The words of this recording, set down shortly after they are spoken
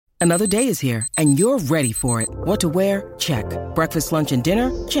Another day is here, and you're ready for it. What to wear? Check. Breakfast, lunch, and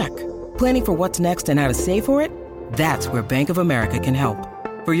dinner? Check. Planning for what's next and how to save for it? That's where Bank of America can help.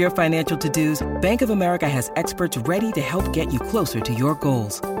 For your financial to-dos, Bank of America has experts ready to help get you closer to your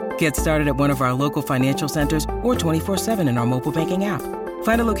goals. Get started at one of our local financial centers or 24/7 in our mobile banking app.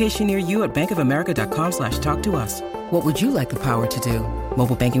 Find a location near you at bankofamerica.com/talktous. What would you like the power to do?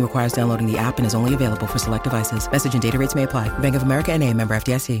 Mobile banking requires downloading the app and is only available for select devices. Message and data rates may apply. Bank of America N.A., member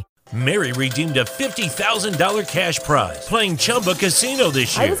FDIC. Mary redeemed a $50,000 cash prize playing Chumba Casino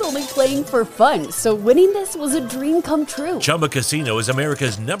this year. I was only playing for fun, so winning this was a dream come true. Chumba Casino is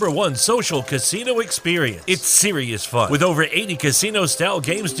America's #1 social casino experience. It's serious fun. With over 80 casino-style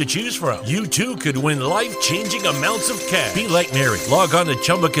games to choose from, you too could win life-changing amounts of cash. Be like Mary. Log on to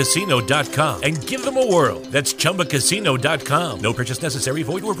ChumbaCasino.com and give them a whirl. That's ChumbaCasino.com. No purchase necessary.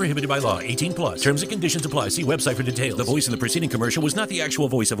 Void where prohibited by law. 18+. Terms and conditions apply. See website for details. The voice in the preceding commercial was not the actual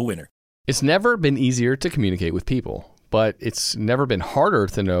voice of a winner. It's never been easier to communicate with people, but it's never been harder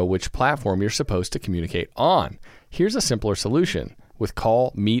to know which platform you're supposed to communicate on. Here's a simpler solution. With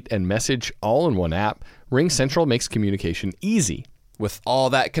call, meet, and message all in one app, RingCentral makes communication easy. With all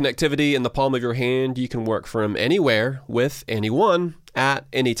that connectivity in the palm of your hand, you can work from anywhere with anyone at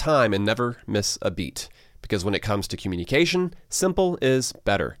any time and never miss a beat. Because when it comes to communication, simple is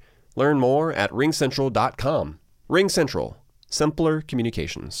better. Learn more at ringcentral.com. RingCentral. Simpler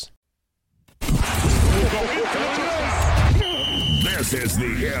communications. This is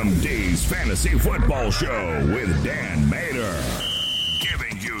the MD's Fantasy Football Show with Dan Mater,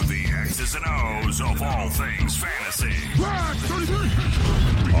 giving you the X's and O's of all things fantasy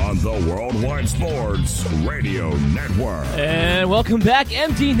on the Worldwide Sports Radio Network. And welcome back,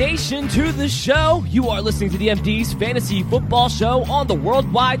 MD Nation, to the show. You are listening to the MD's Fantasy Football Show on the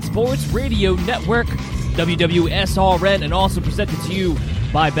Worldwide Sports Radio Network, WWSRN, and also presented to you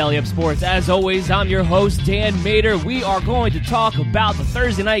by Belly Up Sports. As always, I'm your host, Dan Mater. We are going to talk about the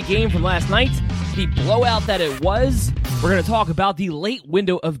Thursday night game from last night, the blowout that it was. We're going to talk about the late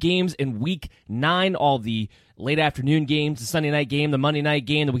window of games in Week 9, all the late afternoon games, the Sunday night game, the Monday night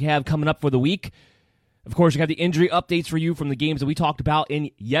game that we have coming up for the week. Of course, we got the injury updates for you from the games that we talked about in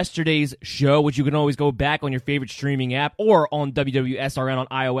yesterday's show, which you can always go back on your favorite streaming app or on WWSRN on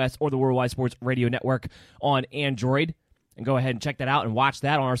iOS or the Worldwide Sports Radio Network on Android. And go ahead and check that out and watch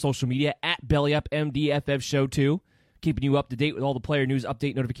that on our social media at BellyUpMDFF Show 2. Keeping you up to date with all the player news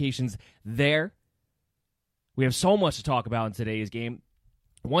update notifications there. We have so much to talk about in today's game.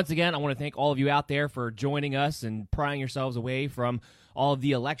 Once again, I want to thank all of you out there for joining us and prying yourselves away from all of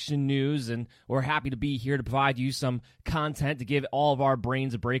the election news, and we're happy to be here to provide you some content to give all of our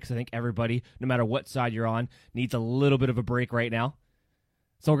brains a break, because I think everybody, no matter what side you're on, needs a little bit of a break right now.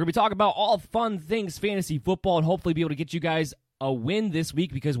 So we're going to be talking about all fun things fantasy football and hopefully be able to get you guys a win this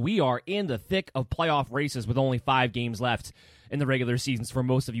week, because we are in the thick of playoff races with only 5 games left in the regular seasons for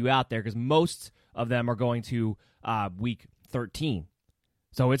most of you out there, because most of them are going to Week 13.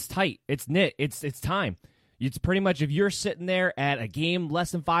 So it's tight. It's knit. It's time. It's pretty much, if you're sitting there at a game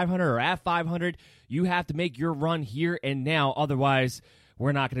less than 500 or at 500, you have to make your run here and now. Otherwise,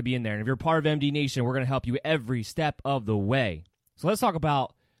 we're not going to be in there. And if you're part of MD Nation, we're going to help you every step of the way. So let's talk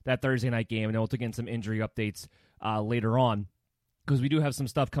about that Thursday night game, and then we'll take in some injury updates later on, because we do have some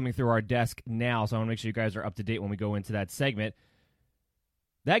stuff coming through our desk now, so I want to make sure you guys are up to date when we go into that segment.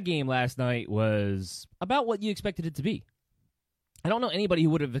 That game last night was about what you expected it to be. I don't know anybody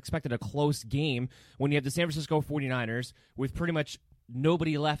who would have expected a close game when you have the San Francisco 49ers with pretty much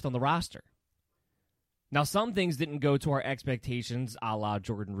nobody left on the roster. Now, some things didn't go to our expectations, a la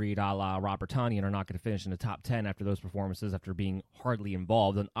Jordan Reed, a la Robert Tonyan, are not going to finish in the top 10 after those performances, after being hardly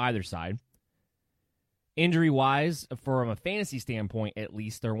involved on either side. Injury-wise, from a fantasy standpoint at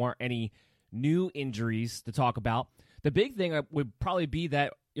least, there weren't any new injuries to talk about. The big thing would probably be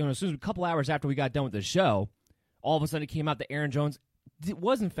that, as soon as a couple hours after we got done with the show, all of a sudden it came out that Aaron Jones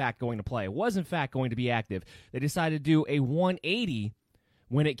was in fact going to play, was in fact going to be active. They decided to do a 180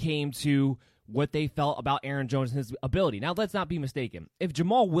 when it came to what they felt about Aaron Jones and his ability. Now, let's not be mistaken. If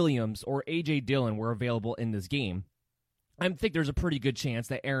Jamal Williams or A.J. Dillon were available in this game, I think there's a pretty good chance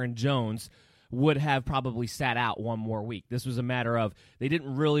that Aaron Jones would have probably sat out one more week. This was a matter of they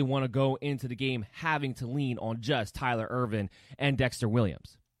didn't really want to go into the game having to lean on just Tyler Ervin and Dexter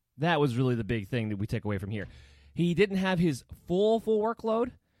Williams. That was really the big thing that we take away from here. He didn't have his full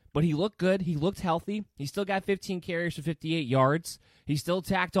workload, but he looked good. He looked healthy. He still got 15 carries for 58 yards. He still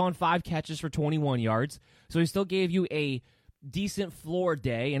tacked on 5 catches for 21 yards. So he still gave you a decent floor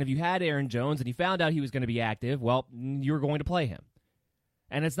day. And if you had Aaron Jones and you found out he was going to be active, well, you were going to play him.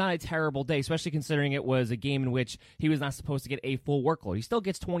 And it's not a terrible day, especially considering it was a game in which he was not supposed to get a full workload. He still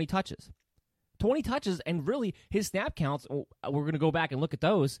gets 20 touches. 20 touches, and really his snap counts, we're going to go back and look at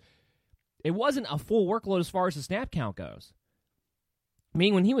those. It wasn't a full workload as far as the snap count goes. I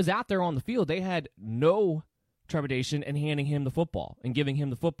mean, when he was out there on the field, they had no trepidation in handing him the football and giving him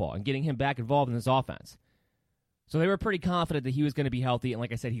the football and getting him back involved in this offense. So they were pretty confident that he was going to be healthy, and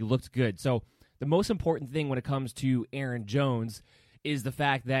like I said, he looked good. So the most important thing when it comes to Aaron Jones is the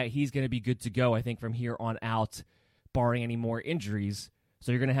fact that he's going to be good to go, I think, from here on out, barring any more injuries.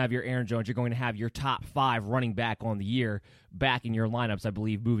 So you're going to have your Aaron Jones. You're going to have your top 5 running back on the year back in your lineups, I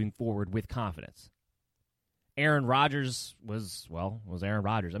believe, moving forward with confidence. Aaron Rodgers was Aaron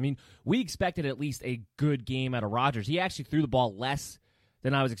Rodgers. I mean, we expected at least a good game out of Rodgers. He actually threw the ball less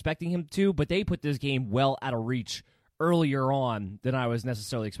than I was expecting him to, but they put this game well out of reach earlier on than I was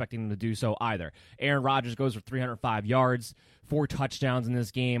necessarily expecting them to do so either. Aaron Rodgers goes for 305 yards, 4 touchdowns in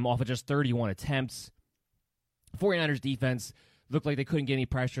this game off of just 31 attempts. 49ers defense looked like they couldn't get any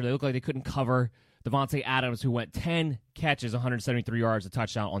pressure. They looked like they couldn't cover Davante Adams, who went 10 catches, 173 yards, a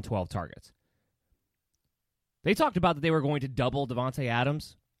touchdown on 12 targets. They talked about that they were going to double Davante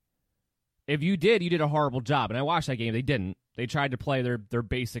Adams. If you did, you did a horrible job. And I watched that game. They didn't. They tried to play their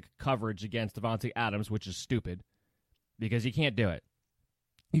basic coverage against Davante Adams, which is stupid. Because you can't do it.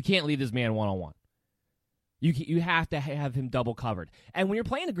 You can't leave this man one-on-one. You have to have him double covered. And when you're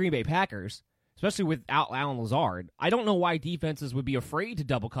playing the Green Bay Packers, especially without Allen Lazard, I don't know why defenses would be afraid to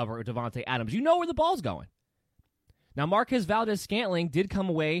double cover Davante Adams. You know where the ball's going. Now, Marquez Valdes-Scantling did come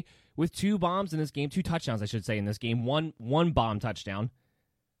away with 2 bombs in this game, 2 touchdowns, I should say, in this game. One bomb touchdown.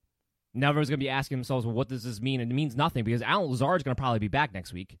 Now everyone's going to be asking themselves, well, what does this mean? And it means nothing because Allen Lazard is going to probably be back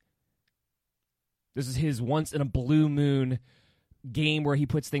next week. This is his once-in-a-blue-moon game where he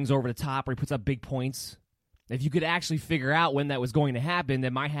puts things over the top, where he puts up big points. If you could actually figure out when that was going to happen,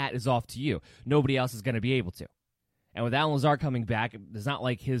 then my hat is off to you. Nobody else is going to be able to. And with Allen Lazard coming back, it's not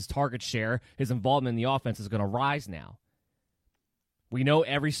like his target share, his involvement in the offense is going to rise now. We know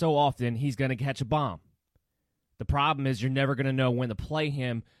every so often he's going to catch a bomb. The problem is you're never going to know when to play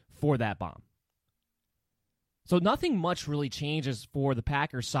him for that bomb. So nothing much really changes for the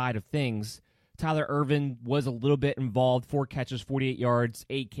Packers side of things. Tyler Ervin was a little bit involved, 4 catches, 48 yards,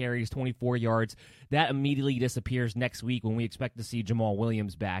 8 carries, 24 yards. That immediately disappears next week when we expect to see Jamal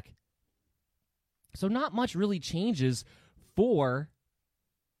Williams back. So not much really changes for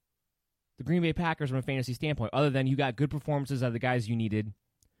the Green Bay Packers from a fantasy standpoint, other than you got good performances out of the guys you needed.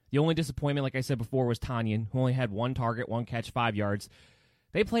 The only disappointment, like I said before, was Tanyan, who only had 1 target, 1 catch, 5 yards.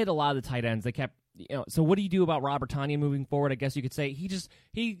 They played a lot of the tight ends. They kept, so what do you do about Robert Tanyan moving forward? I guess you could say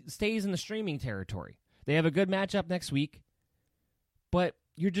he stays in the streaming territory. They have a good matchup next week, but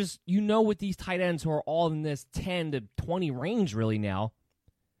with these tight ends who are all in this 10 to 20 range really now,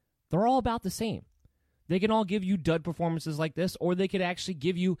 they're all about the same. They can all give you dud performances like this, or they could actually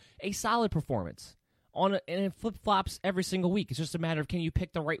give you a solid performance. And it flip-flops every single week. It's just a matter of can you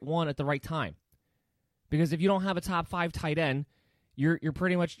pick the right one at the right time. Because if you don't have a top 5 tight end, you're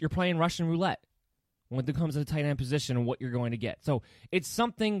playing Russian roulette when it comes to the tight end position and what you're going to get. So it's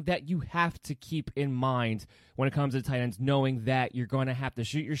something that you have to keep in mind when it comes to the tight ends, knowing that you're going to have to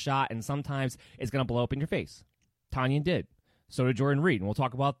shoot your shot, and sometimes it's going to blow up in your face. Tanyan did. So did Jordan Reed, and we'll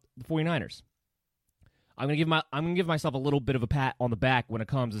talk about the 49ers. I'm going to give myself a little bit of a pat on the back when it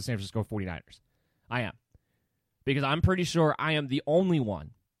comes to the San Francisco 49ers. I am. Because I'm pretty sure I am the only one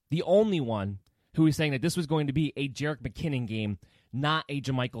who is saying that this was going to be a Jerick McKinnon game, not a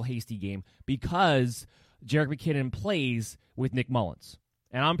JaMycal Hasty game, because Jerick McKinnon plays with Nick Mullins.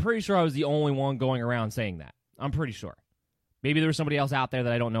 And I'm pretty sure I was the only one going around saying that. I'm pretty sure. Maybe there was somebody else out there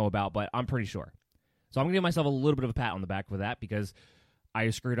that I don't know about, but I'm pretty sure. So I'm going to give myself a little bit of a pat on the back for that because I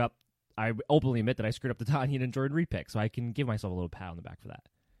screwed up. I openly admit that I screwed up the Tanyan and Jordan Reed pick, so I can give myself a little pat on the back for that.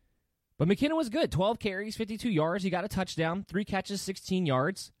 But McKinnon was good. 12 carries, 52 yards. He got a touchdown, 3 catches, 16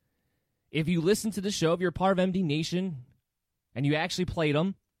 yards. If you listen to the show, if you're a part of MD Nation and you actually played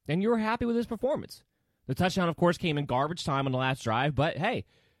him, then you were happy with his performance. The touchdown, of course, came in garbage time on the last drive, but hey,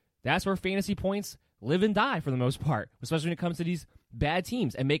 that's where fantasy points live and die for the most part, especially when it comes to these bad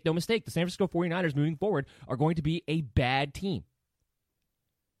teams. And make no mistake, the San Francisco 49ers moving forward are going to be a bad team.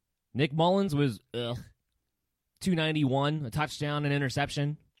 Nick Mullins was 291, a touchdown, an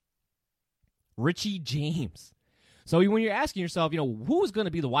interception. Richie James. So when you're asking yourself, who's going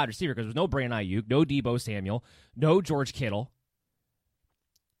to be the wide receiver, because there's no Brandon Ayuk, no Deebo Samuel, no George Kittle.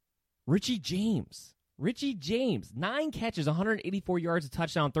 Richie James, 9 catches, 184 yards, a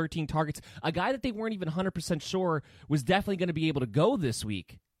touchdown, 13 targets. A guy that they weren't even 100% sure was definitely going to be able to go this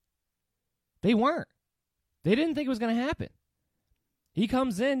week. They weren't. They didn't think it was going to happen. He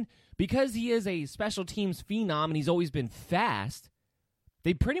comes in because he is a special teams phenom and he's always been fast.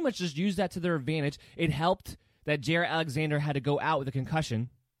 They pretty much just used that to their advantage. It helped that Jaire Alexander had to go out with a concussion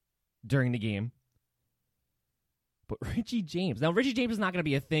during the game. But Richie James. Now, Richie James is not going to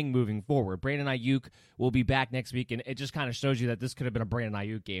be a thing moving forward. Brandon Ayuk will be back next week, and it just kind of shows you that this could have been a Brandon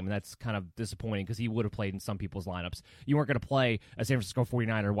Ayuk game, and that's kind of disappointing because he would have played in some people's lineups. You weren't going to play a San Francisco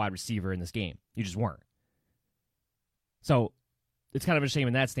 49er wide receiver in this game. You just weren't. So it's kind of a shame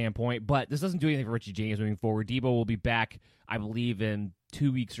in that standpoint, but this doesn't do anything for Richie James moving forward. Debo will be back, I believe, in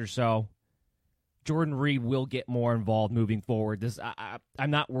 2 weeks or so. Jordan Reed will get more involved moving forward.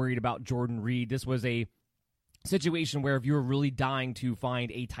 I'm not worried about Jordan Reed. This was a situation where if you were really dying to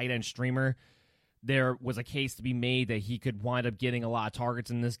find a tight end streamer, there was a case to be made that he could wind up getting a lot of targets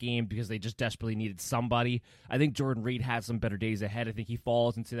in this game because they just desperately needed somebody. I think Jordan Reed has some better days ahead. I think he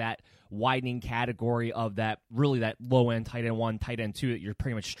falls into that widening category of that low-end tight end 1, tight end 2 that you're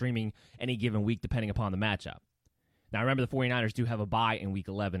pretty much streaming any given week depending upon the matchup. Now, remember, the 49ers do have a bye in Week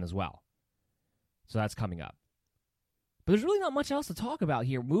 11 as well. So that's coming up. But there's really not much else to talk about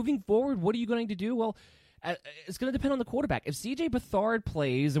here. Moving forward, what are you going to do? Well, it's going to depend on the quarterback. If C.J. Beathard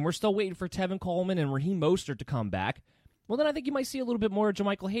plays, and we're still waiting for Tevin Coleman and Raheem Mostert to come back, well, then I think you might see a little bit more of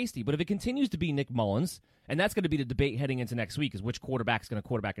JaMycal Hasty. But if it continues to be Nick Mullins, and that's going to be the debate heading into next week, is which quarterback is going to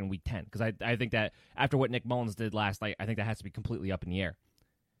quarterback in Week 10. Because I think that after what Nick Mullins did last night, I think that has to be completely up in the air.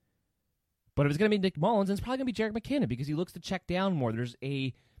 But if it's going to be Nick Mullins, then it's probably going to be Jerick McKinnon because he looks to check down more. There's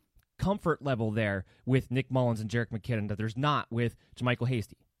a comfort level there with Nick Mullins and Jerick McKinnon that there's not with JaMycal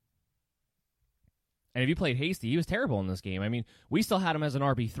Hasty. And if you played Hasty, he was terrible in this game. I mean, we still had him as an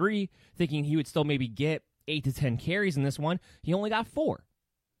RB3, thinking he would still maybe get 8 to 10 carries in this one. He only got 4.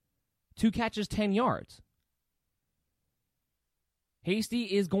 2 catches, 10 yards. Hasty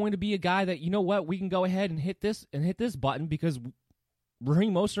is going to be a guy that, you know what, we can go ahead and hit this button because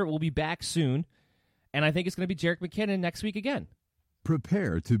Raheem Mostert will be back soon, and I think it's going to be Jerick McKinnon next week again.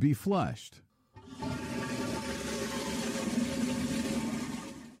 Prepare to be flushed.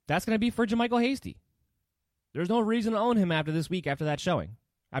 That's going to be for JaMycal Hasty. There's no reason to own him after this week, after that showing,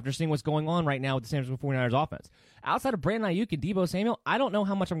 after seeing what's going on right now with the San Francisco 49ers offense. Outside of Brandon Ayuk and Debo Samuel, I don't know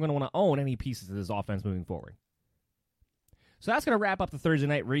how much I'm going to want to own any pieces of this offense moving forward. So that's going to wrap up the Thursday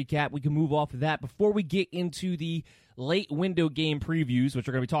night recap. We can move off of that before we get into the late window game previews, which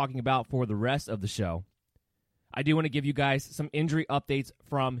we're going to be talking about for the rest of the show. I do want to give you guys some injury updates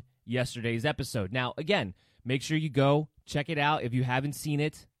from yesterday's episode. Now, again, make sure you go check it out if you haven't seen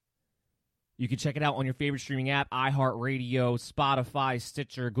it. You can check it out on your favorite streaming app, iHeartRadio, Spotify,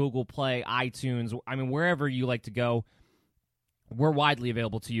 Stitcher, Google Play, iTunes. I mean, wherever you like to go, we're widely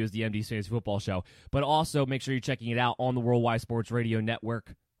available to you as the MD's Fantasy Football Show. But also make sure you're checking it out on the Worldwide Sports Radio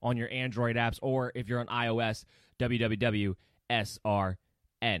Network, on your Android apps, or if you're on iOS, www.srn.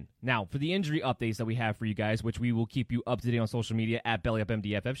 Now, for the injury updates that we have for you guys, which we will keep you up to date on social media at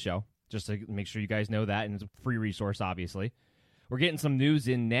BellyUpMDFF Show, just to make sure you guys know that, and it's a free resource, obviously. We're getting some news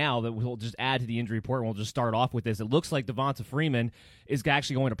in now that we'll just add to the injury report, and we'll just start off with this. It looks like Devonta Freeman is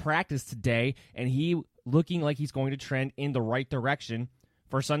actually going to practice today, and he looking like he's going to trend in the right direction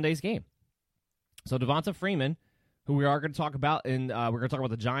for Sunday's game. So Devonta Freeman, who we are going to talk about, and we're going to talk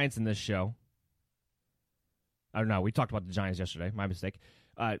about the Giants in this show. I don't know. We talked about the Giants yesterday. My mistake.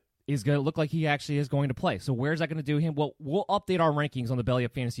 Is going to look like he actually is going to play. So where's that going to do him? Well, we'll update our rankings on the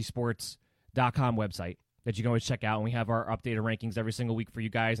BellyUpFantasySports.com website that you can always check out, and we have our updated rankings every single week for you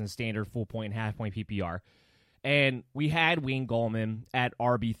guys in standard, full point, and half point PPR. And we had Wayne Gallman at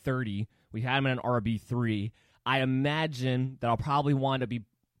RB30. We had him at an RB3. I imagine that I'll probably want to be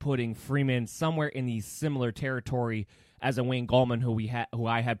putting Freeman somewhere in the similar territory as a Wayne Gallman, who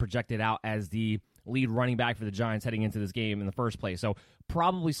I had projected out as the lead running back for the Giants heading into this game in the first place. So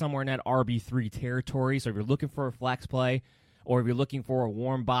probably somewhere in that RB3 territory. So if you're looking for a flex play, or if you're looking for a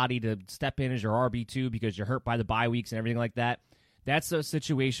warm body to step in as your RB2 because you're hurt by the bye weeks and everything like that, that's a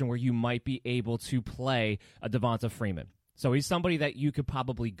situation where you might be able to play a Devonta Freeman. So he's somebody that you could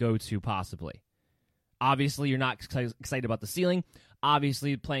probably go to possibly. Obviously, you're not excited about the ceiling.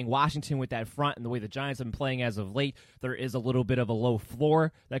 Obviously, playing Washington with that front and the way the Giants have been playing as of late, there is a little bit of a low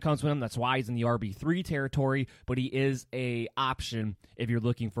floor that comes with him. That's why he's in the RB3 territory, but he is an option if you're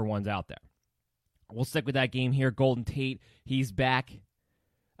looking for ones out there. We'll stick with that game here. Golden Tate, he's back.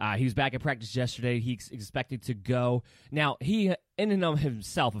 He was back at practice yesterday. He's expected to go. Now, he, in and of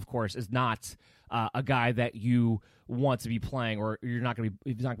himself, of course, is not a guy that you want to be playing, or he's not going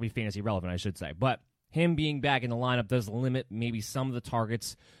to be fantasy relevant, I should say. But him being back in the lineup does limit maybe some of the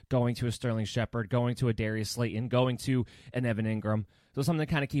targets going to a Sterling Shepard, going to a Darius Slayton, going to an Evan Ingram. So something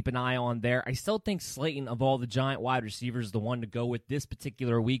to kind of keep an eye on there. I still think Slayton, of all the Giant wide receivers, is the one to go with this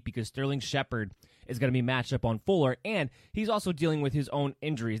particular week because Sterling Shepard is going to be matched up on Fuller, and he's also dealing with his own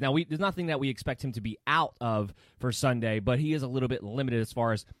injuries. Now, there's nothing that we expect him to be out of for Sunday, but he is a little bit limited as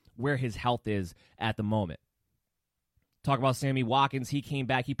far as where his health is at the moment. Talk about Sammy Watkins. He came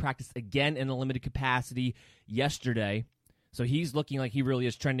back. He practiced again in a limited capacity yesterday. So he's looking like he really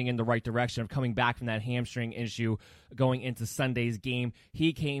is trending in the right direction of coming back from that hamstring issue going into Sunday's game.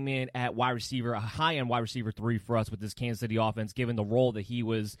 He came in at wide receiver, a high-end wide receiver 3 for us with this Kansas City offense, given the role that he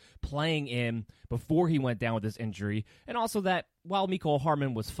was playing in before he went down with this injury. And also that while Mecole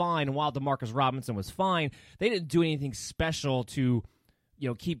Hardman was fine and while Demarcus Robinson was fine, they didn't do anything special to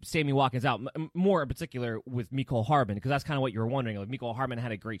keep Sammy Watkins out, more in particular with Mecole Hardman, because that's kind of what you were wondering. Like, Mecole Hardman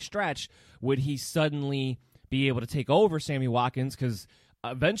had a great stretch. Would he suddenly be able to take over Sammy Watkins? Because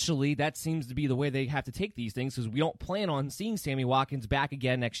eventually that seems to be the way they have to take these things, because we don't plan on seeing Sammy Watkins back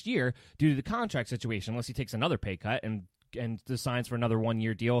again next year due to the contract situation, unless he takes another pay cut and signs for another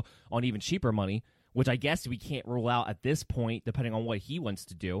 1-year deal on even cheaper money, which I guess we can't rule out at this point, depending on what he wants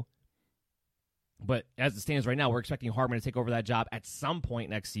to do. But as it stands right now, we're expecting Hardman to take over that job at some point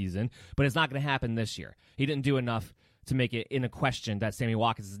next season, but it's not going to happen this year. He didn't do enough to make it in a question that Sammy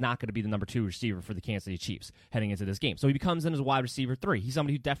Watkins is not going to be the number 2 receiver for the Kansas City Chiefs heading into this game. So he becomes in as a wide receiver 3. He's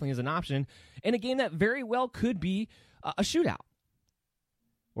somebody who definitely is an option in a game that very well could be a shootout.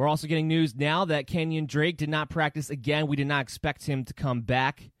 We're also getting news now that Kenyon Drake did not practice again. We did not expect him to come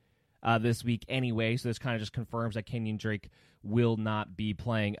back this week anyway, so this kind of just confirms that Kenyon Drake will not be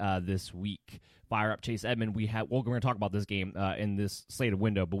playing this week. Fire up Chase Edmonds. We're going to talk about this game in this slated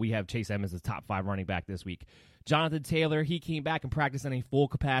window, but we have Chase Edmonds as top 5 running back this week. Jonathan Taylor, he came back and practiced in a full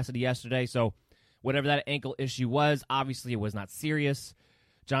capacity yesterday, so whatever that ankle issue was, obviously it was not serious.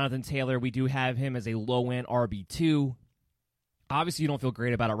 Jonathan Taylor, we do have him as a low-end RB2. Obviously, you don't feel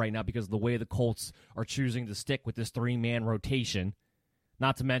great about it right now because of the way the Colts are choosing to stick with this 3-man rotation.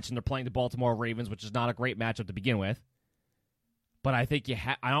 Not to mention they're playing the Baltimore Ravens, which is not a great matchup to begin with. But I think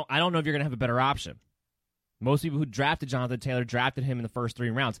I don't know if you're going to have a better option. Most people who drafted Jonathan Taylor drafted him in the first 3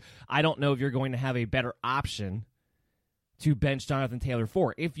 rounds. I don't know if you're going to have a better option to bench Jonathan Taylor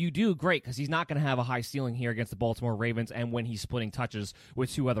for. If you do, great, because he's not going to have a high ceiling here against the Baltimore Ravens and when he's splitting touches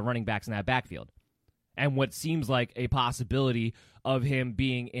with 2 other running backs in that backfield. And what seems like a possibility of him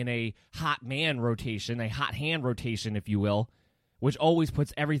being in a hot man rotation, a hot hand rotation, if you will, which always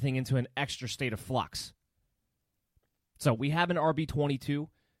puts everything into an extra state of flux. So we have an RB22.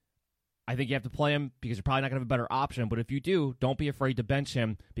 I think you have to play him because you're probably not going to have a better option. But if you do, don't be afraid to bench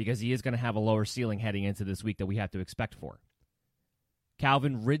him because he is going to have a lower ceiling heading into this week that we have to expect for.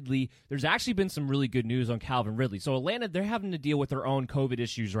 Calvin Ridley. There's actually been some really good news on Calvin Ridley. So Atlanta, they're having to deal with their own COVID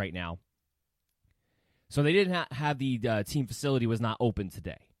issues right now. So they didn't have the team facility was not open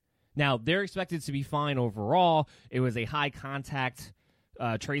today. Now, they're expected to be fine overall. It was a high-contact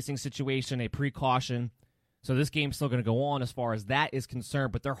tracing situation, a precaution. So this game's still going to go on as far as that is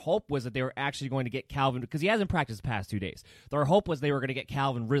concerned. But their hope was that they were actually going to get Calvin, because he hasn't practiced the past 2 days. Their hope was they were going to get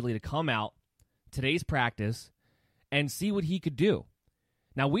Calvin Ridley to come out today's practice and see what he could do.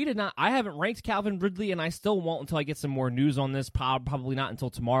 Now, I haven't ranked Calvin Ridley, and I still won't until I get some more news on this. Probably not until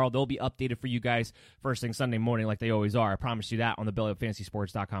tomorrow. They'll be updated for you guys first thing Sunday morning like they always are. I promise you that on the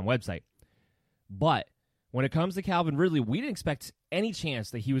BellyUpFantasySports.com website. But when it comes to Calvin Ridley, we didn't expect any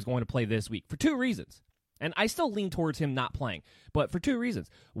chance that he was going to play this week for 2 reasons. And I still lean towards him not playing, but for 2 reasons.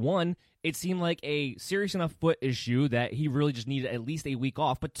 One, it seemed like a serious enough foot issue that he really just needed at least a week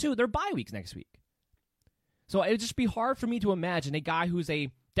off. But 2, they're bye weeks next week. So it would just be hard for me to imagine a guy who's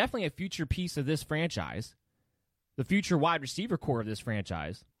definitely a future piece of this franchise, the future wide receiver core of this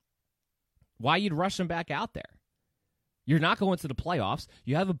franchise, why you'd rush him back out there. You're not going to the playoffs.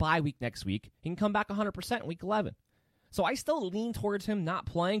 You have a bye week next week. He can come back 100% in week 11. So I still lean towards him not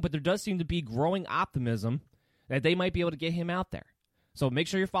playing, but there does seem to be growing optimism that they might be able to get him out there. So make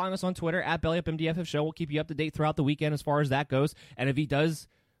sure you're following us on Twitter at BellyUpMDFF Show. We'll keep you up to date throughout the weekend as far as that goes. And if he does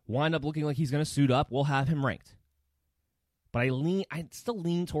wind up looking like he's going to suit up, we'll have him ranked. But I still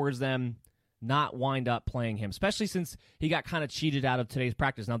lean towards them not wind up playing him, especially since he got kind of cheated out of today's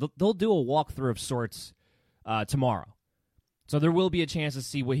practice. Now, they'll do a walkthrough of sorts tomorrow. So there will be a chance to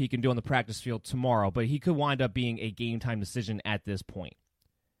see what he can do on the practice field tomorrow, but he could wind up being a game-time decision at this point.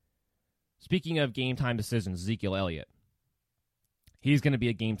 Speaking of game-time decisions, Ezekiel Elliott. He's going to be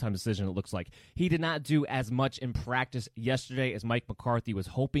a game-time decision, it looks like. He did not do as much in practice yesterday as Mike McCarthy was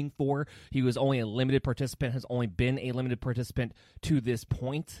hoping for. He was only a limited participant, has only been a limited participant to this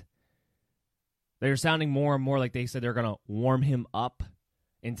point. They're sounding more and more like they said they're going to warm him up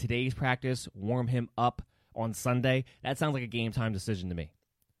in today's practice, warm him up on Sunday. That sounds like a game time decision to me.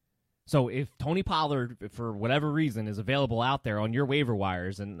 So if Tony Pollard, for whatever reason, is available out there on your waiver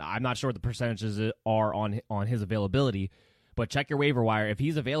wires, and I'm not sure what the percentages are on his availability, but check your waiver wire. If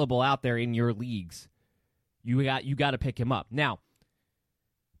he's available out there in your leagues, you got to pick him up. Now,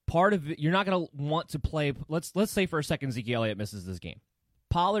 part of it, you're not going to want to play. Let's say for a second Ezekiel Elliott misses this game.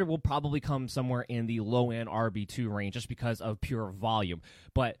 Pollard will probably come somewhere in the low-end RB2 range just because of pure volume.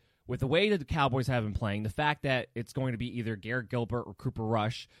 But with the way that the Cowboys have been playing, the fact that it's going to be either Garrett Gilbert or Cooper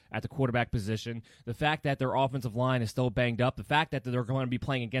Rush at the quarterback position, the fact that their offensive line is still banged up, the fact that they're going to be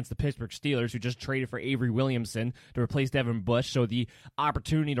playing against the Pittsburgh Steelers, who just traded for Avery Williamson to replace Devin Bush, so the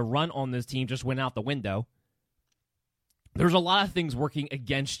opportunity to run on this team just went out the window. There's a lot of things working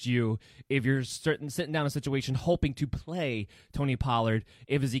against you if you're sitting down in a situation hoping to play Tony Pollard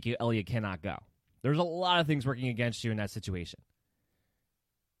if Ezekiel Elliott cannot go. There's a lot of things working against you in that situation.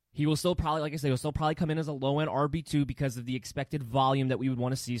 He will still probably, like I said, he'll still probably come in as a low-end RB2 because of the expected volume that we would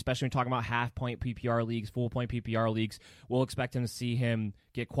want to see, especially when talking about half-point PPR leagues, full-point PPR leagues. We'll expect him to see him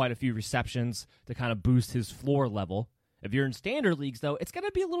get quite a few receptions to kind of boost his floor level. If you're in standard leagues, though, it's going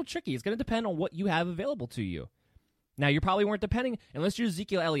to be a little tricky. It's going to depend on what you have available to you. Now, you probably weren't depending, unless you're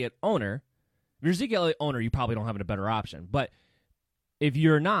Ezekiel Elliott owner. If you're Ezekiel Elliott owner, you probably don't have a better option. But if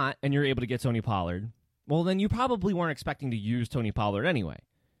you're not, and you're able to get Tony Pollard, well, then you probably weren't expecting to use Tony Pollard anyway.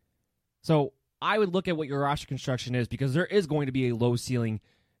 So I would look at what your roster construction is, because there is going to be a low ceiling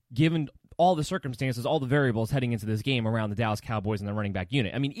given all the circumstances, all the variables heading into this game around the Dallas Cowboys and the running back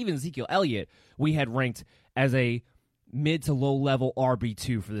unit. I mean, even Ezekiel Elliott, we had ranked as a mid to low level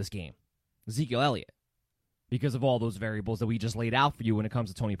RB2 for this game. Ezekiel Elliott, because of all those variables that we just laid out for you when it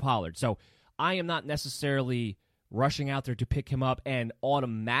comes to Tony Pollard. So I am not necessarily rushing out there to pick him up and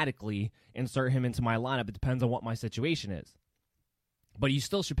automatically insert him into my lineup. It depends on what my situation is. But you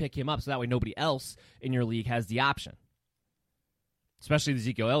still should pick him up so that way nobody else in your league has the option. Especially the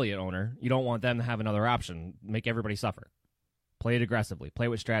Ezekiel Elliott owner. You don't want them to have another option. Make everybody suffer. Play it aggressively. Play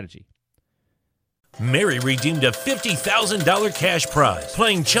with strategy. Mary redeemed a $50,000 cash prize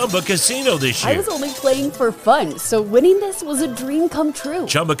playing Chumba Casino this year. I was only playing for fun, so winning this was a dream come true.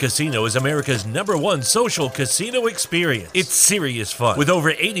 Chumba Casino is America's #1 social casino experience. It's serious fun. With over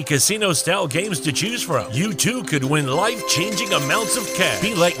 80 casino-style games to choose from, you too could win life-changing amounts of cash.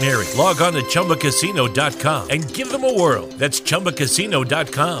 Be like Mary. Log on to ChumbaCasino.com and give them a whirl. That's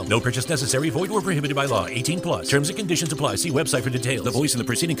ChumbaCasino.com. No purchase necessary. Void where prohibited by law. 18+. Terms and conditions apply. See website for details. The voice in the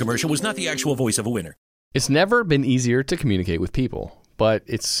preceding commercial was not the actual voice of a winner. It's never been easier to communicate with people, but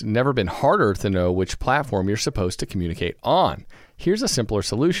it's never been harder to know which platform you're supposed to communicate on. Here's a simpler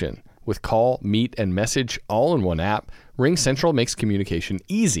solution. With call, meet, and message all in one app, RingCentral makes communication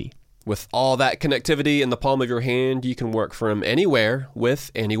easy. With all that connectivity in the palm of your hand, you can work from anywhere with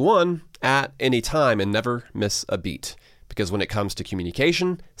anyone at any time and never miss a beat. Because when it comes to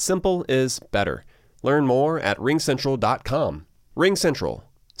communication, simple is better. Learn more at ringcentral.com. RingCentral.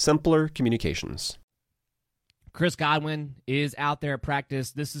 Simpler communications. Chris Godwin is out there at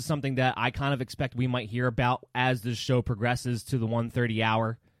practice. This is something that I kind of expect we might hear about as the show progresses to the 1:30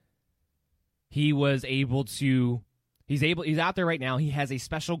 hour. He's out there right now. He has a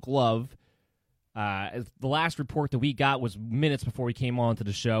special glove. The last report that we got was minutes before we came on to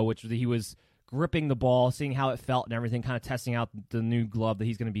the show, which was he was gripping the ball, seeing how it felt and everything, kind of testing out the new glove that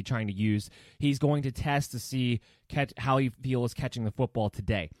he's going to be trying to use. He's going to test to see how he feels catching the football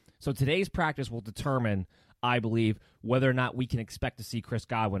today. So today's practice will determine, I believe, whether or not we can expect to see Chris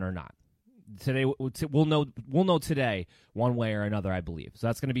Godwin or not. Today we'll know today one way or another, I believe. So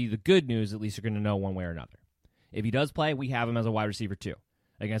that's going to be the good news. At least you're going to know one way or another. If he does play, we have him as a wide receiver too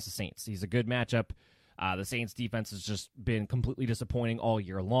against the Saints. He's a good matchup. The Saints defense has just been completely disappointing all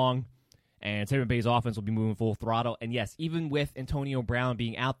year long. And Tampa Bay's offense will be moving full throttle. And yes, even with Antonio Brown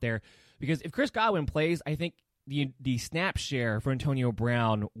being out there, because if Chris Godwin plays, I think the snap share for Antonio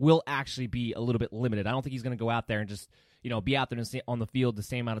Brown will actually be a little bit limited. I don't think he's going to go out there and just be out there on the field the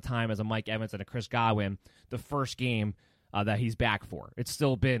same amount of time as a Mike Evans and a Chris Godwin the first game that he's back for. It's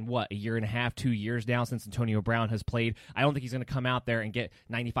still been, a year and a half, 2 years now since Antonio Brown has played. I don't think he's going to come out there and get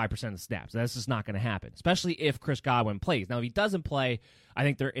 95% of the snaps. That's just not going to happen, especially if Chris Godwin plays. Now, if he doesn't play, I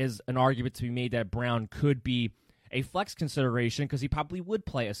think there is an argument to be made that Brown could be a flex consideration because he probably would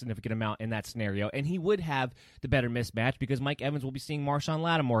play a significant amount in that scenario, and he would have the better mismatch because Mike Evans will be seeing Marshawn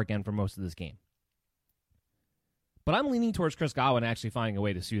Lattimore again for most of this game. But I'm leaning towards Chris Godwin actually finding a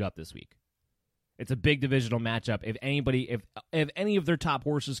way to suit up this week. It's a big divisional matchup. If any of their top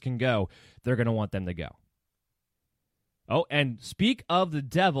horses can go, they're going to want them to go. Oh, and speak of the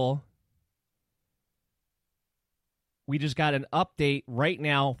devil, we just got an update right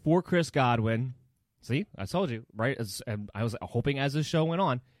now for Chris Godwin. See, I told you, right? I was hoping as this show went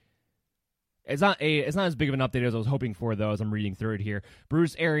on. It's not as big of an update as I was hoping for, though, as I'm reading through it here.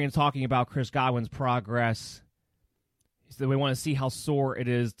 Bruce Arians talking about Chris Godwin's progress. He said we want to see how sore it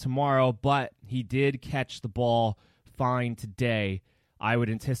is tomorrow, but he did catch the ball fine today. I would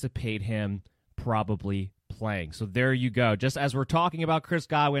anticipate him probably playing. So there you go. Just as we're talking about Chris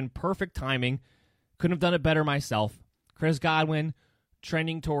Godwin, perfect timing. Couldn't have done it better myself. Chris Godwin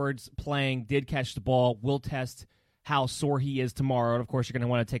trending towards playing, did catch the ball. We'll test how sore he is tomorrow. And, of course, you're going to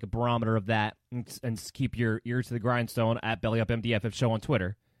want to take a barometer of that and keep your ear to the grindstone at BellyUpMDFF Show on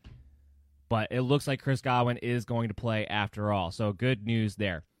Twitter. But it looks like Chris Godwin is going to play after all. So good news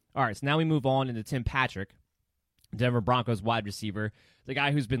there. All right, so now we move on into Tim Patrick, Denver Broncos wide receiver, the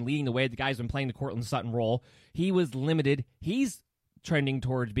guy who's been leading the way, the guy who's been playing the Courtland Sutton role. He was limited. He's trending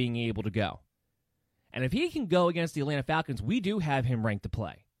towards being able to go. And if he can go against the Atlanta Falcons, we do have him ranked to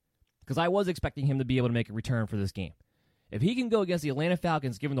play. Because I was expecting him to be able to make a return for this game. If he can go against the Atlanta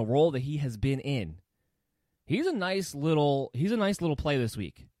Falcons, given the role that he has been in, he's a nice little play this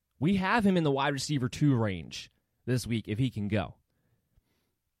week. We have him in the wide receiver 2 range this week if he can go.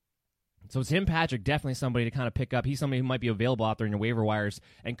 So Tim Patrick, definitely somebody to kind of pick up. He's somebody who might be available out there in your waiver wires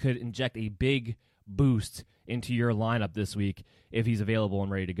and could inject a big boost into your lineup this week if he's available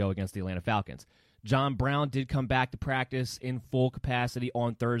and ready to go against the Atlanta Falcons. John Brown did come back to practice in full capacity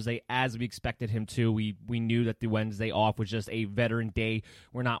on Thursday, as we expected him to. We knew that the Wednesday off was just a veteran day.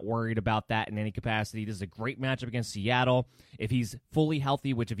 We're not worried about that in any capacity. This is a great matchup against Seattle. If he's fully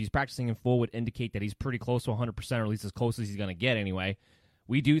healthy, which if he's practicing in full would indicate that he's pretty close to 100%, or at least as close as he's going to get anyway,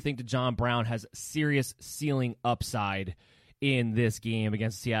 we do think that John Brown has serious ceiling upside in this game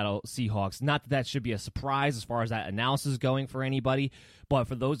against the Seattle Seahawks. Not that that should be a surprise as far as that analysis is going for anybody, but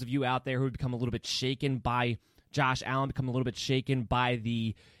for those of you out there who have become a little bit shaken by Josh Allen, become a little bit shaken by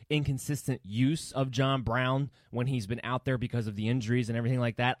the inconsistent use of John Brown when he's been out there because of the injuries and everything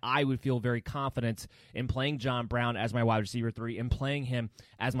like that, I would feel very confident in playing John Brown as my wide receiver 3 and playing him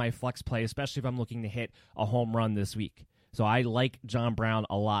as my flex play, especially if I'm looking to hit a home run this week. So I like John Brown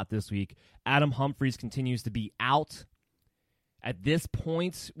a lot this week. Adam Humphries continues to be out. At this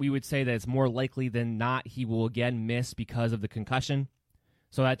point, we would say that it's more likely than not he will again miss because of the concussion.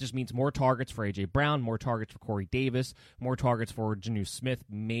 So that just means more targets for A.J. Brown, more targets for Corey Davis, more targets for Jonnu Smith,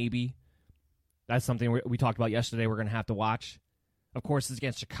 maybe. That's something we talked about yesterday we're going to have to watch. Of course, it's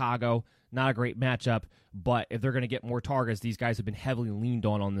against Chicago. Not a great matchup, but if they're going to get more targets, these guys have been heavily leaned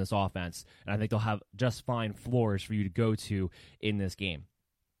on this offense, and I think they'll have just fine floors for you to go to in this game,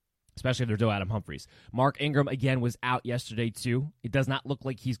 especially if there's no Adam Humphries. Mark Ingram, again, was out yesterday, too. It does not look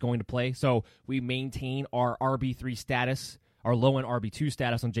like he's going to play, so we maintain our RB3 status, our low-end RB2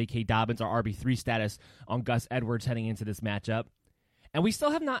 status on J.K. Dobbins, our RB3 status on Gus Edwards heading into this matchup. And we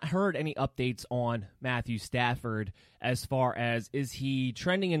still have not heard any updates on Matthew Stafford as far as, is he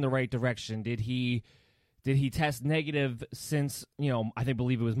trending in the right direction? Did he test negative since, I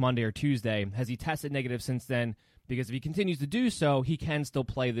believe it was Monday or Tuesday? Has he tested negative since then? Because if he continues to do so, he can still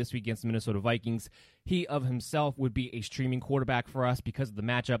play this week against the Minnesota Vikings. He of himself would be a streaming quarterback for us because of the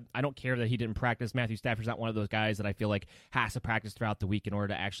matchup. I don't care that he didn't practice. Matthew Stafford's not one of those guys that I feel like has to practice throughout the week in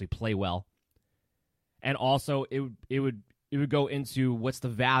order to actually play well. And also, it would go into what's the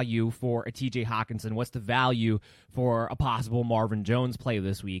value for a TJ Hawkinson, what's the value for a possible Marvin Jones play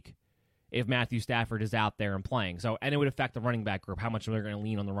this week if Matthew Stafford is out there and playing. And it would affect the running back group, how much they're going to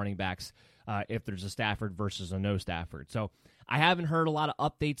lean on the running backs if there's a Stafford versus a no Stafford. So I haven't heard a lot of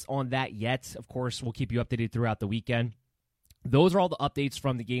updates on that yet. Of course, we'll keep you updated throughout the weekend. Those are all the updates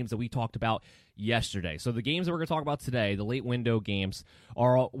from the games that we talked about yesterday. So the games that we're going to talk about today, the late window games,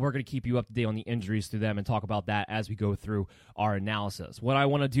 we're going to keep you up to date on the injuries to them and talk about that as we go through our analysis. What I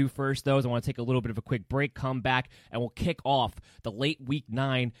want to do first, though, is I want to take a little bit of a quick break, come back, and we'll kick off the late Week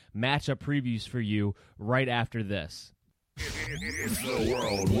 9 matchup previews for you right after this. It's the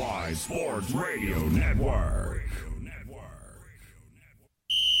Worldwide Sports Radio Network.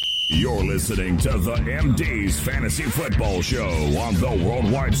 You're listening to the MD's Fantasy Football Show on the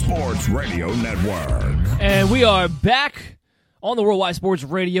Worldwide Sports Radio Network. And we are back on the Worldwide Sports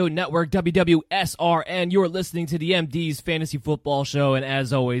Radio Network, WWSRN. You're listening to the MD's Fantasy Football Show, and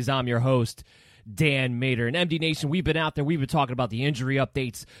as always, I'm your host, Dan Mater. And MD Nation, we've been out there, we've been talking about the injury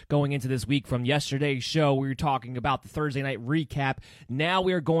updates going into this week. From yesterday's show, we were talking about the Thursday night recap. Now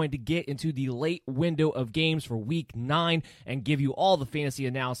we are going to get into the late window of games for Week 9 and give you all the fantasy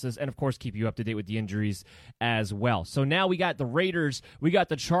analysis and, of course, keep you up to date with the injuries as well. So now we got the Raiders, we got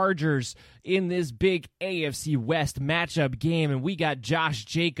the Chargers in this big AFC West matchup game, and we got Josh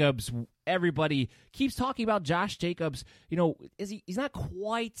Jacobs everybody keeps talking about Josh Jacobs. He's not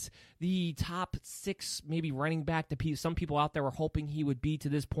quite the top 6 maybe running back that some people out there were hoping he would be to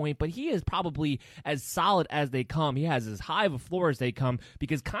this point, but he is probably as solid as they come. He has as high of a floor as they come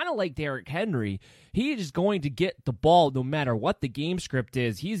because kind of like Derrick Henry, he is going to get the ball no matter what the game script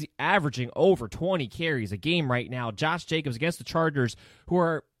is. He's averaging over 20 carries a game right now. Josh Jacobs against the Chargers, who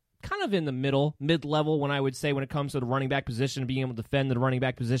are kind of in the mid-level when I would say when it comes to the running back position, being able to defend the running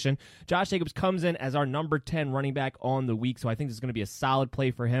back position. Josh Jacobs comes in as our number 10 running back on the week, so I think this is going to be a solid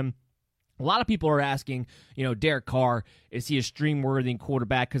play for him. A lot of people are asking, Derek Carr, is he a stream-worthy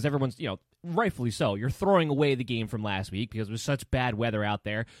quarterback? Because everyone's, rightfully so. You're throwing away the game from last week because it was such bad weather out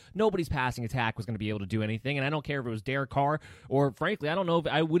there. Nobody's passing attack was going to be able to do anything, and I don't care if it was Derek Carr or, frankly, I don't know if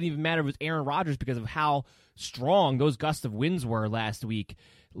I wouldn't even matter if it was Aaron Rodgers because of how strong those gusts of winds were last week.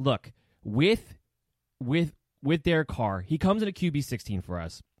 Look, with Derek Carr, he comes in at QB 16 for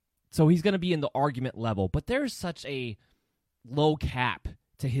us, so he's going to be in the argument level, but there's such a low cap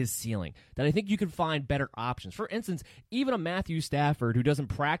to his ceiling that I think you can find better options. For instance, even a Matthew Stafford who doesn't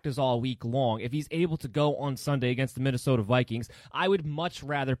practice all week long, if he's able to go on Sunday against the Minnesota Vikings, I would much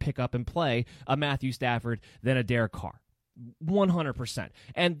rather pick up and play a Matthew Stafford than a Derek Carr. 100%.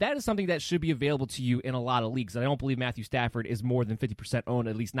 And that is something that should be available to you in a lot of leagues. And I don't believe Matthew Stafford is more than 50% owned,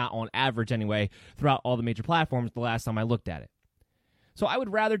 at least not on average anyway, throughout all the major platforms the last time I looked at it. So I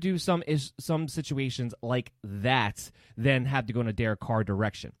would rather do some situations like that than have to go in a Derek Carr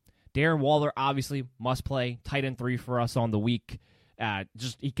direction. Darren Waller obviously must play tight end 3 for us on the week.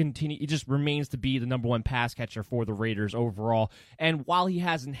 He just remains to be the number 1 pass catcher for the Raiders overall. And while he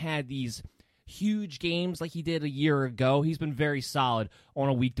hasn't had these huge games like he did a year ago, he's been very solid on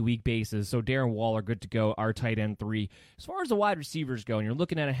a week-to-week basis. So Darren Waller, good to go, our tight end 3. As far as the wide receivers go, and you're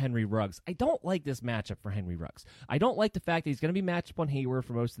looking at a Henry Ruggs, I don't like this matchup for Henry Ruggs. I don't like the fact that he's going to be matched up on Hayward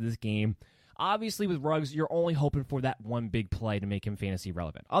for most of this game. Obviously, with Ruggs, you're only hoping for that one big play to make him fantasy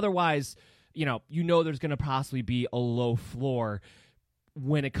relevant. Otherwise, you know there's going to possibly be a low floor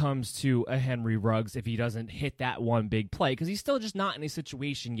when it comes to a Henry Ruggs if he doesn't hit that one big play, because he's still just not in a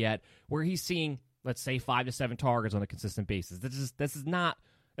situation yet where he's seeing, let's say, 5 to 7 targets on a consistent basis. That's not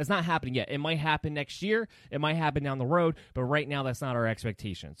happening yet. It might happen next year. It might happen down the road, but right now that's not our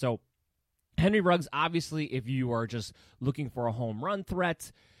expectation. So Henry Ruggs, obviously, if you are just looking for a home run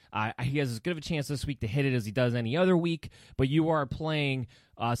threat, he has as good of a chance this week to hit it as he does any other week, but you are playing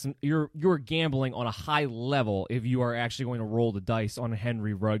you're gambling on a high level if you are actually going to roll the dice on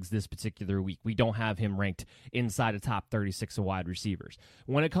Henry Ruggs this particular week. We don't have him ranked inside the top 36 of wide receivers.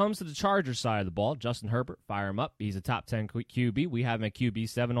 When it comes to the Chargers side of the ball, Justin Herbert, fire him up. He's a top 10 QB. We have him at QB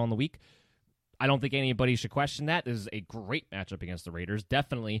 7 on the week. I don't think anybody should question that. This is a great matchup against the Raiders.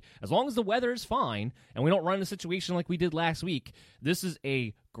 Definitely, as long as the weather is fine and we don't run a situation like we did last week, this is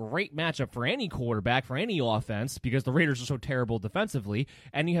a great matchup for any quarterback, for any offense, because the Raiders are so terrible defensively.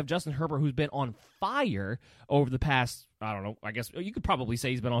 And you have Justin Herbert, who's been on fire over the past, I don't know, I guess you could probably say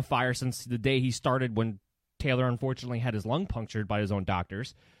he's been on fire since the day he started when Taylor unfortunately had his lung punctured by his own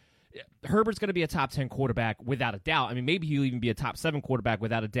doctors. Herbert's going to be a top 10 quarterback without a doubt. I mean, maybe he'll even be a top 7 quarterback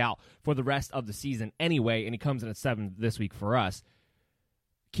without a doubt for the rest of the season anyway, and he comes in at 7 this week for us.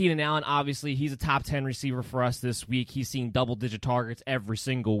 Keenan Allen, obviously, he's a top 10 receiver for us this week. He's seeing double-digit targets every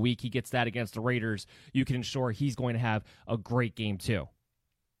single week. He gets that against the Raiders. You can ensure he's going to have a great game, too.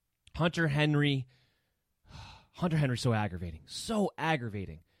 Hunter Henry's so aggravating. So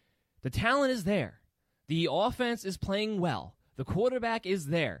aggravating. The talent is there. The offense is playing well. The quarterback is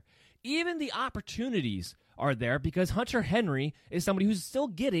there. Even the opportunities are there because Hunter Henry is somebody who's still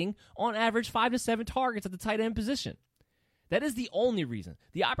getting, on average, 5 to 7 targets at the tight end position. That is the only reason.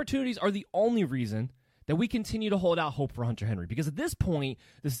 The opportunities are the only reason that we continue to hold out hope for Hunter Henry, because at this point,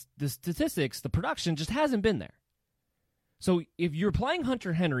 the statistics, the production just hasn't been there. So if you're playing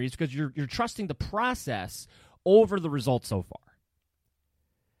Hunter Henry, it's because you're trusting the process over the results so far.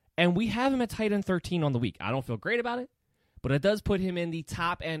 And we have him at tight end 13 on the week. I don't feel great about it, but it does put him in the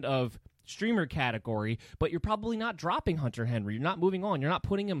top end of streamer category, but you're probably not dropping Hunter Henry. You're not moving on. You're not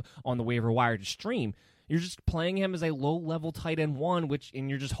putting him on the waiver wire to stream. You're just playing him as a low-level tight end 1, and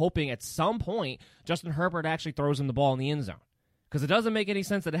you're just hoping at some point Justin Herbert actually throws him the ball in the end zone. Because it doesn't make any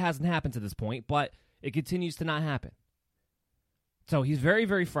sense that it hasn't happened to this point, but it continues to not happen. So he's very,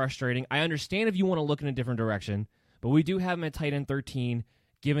 very frustrating. I understand if you want to look in a different direction, but we do have him at tight end 13,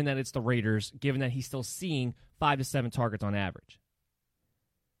 given that it's the Raiders, given that he's still seeing 5 to 7 targets on average.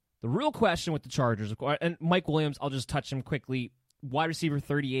 The real question with the Chargers, and Mike Williams, I'll just touch him quickly, wide receiver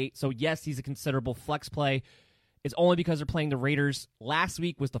 38, so yes, he's a considerable flex play. It's only because they're playing the Raiders. Last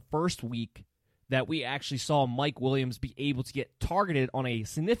week was the first week that we actually saw Mike Williams be able to get targeted on a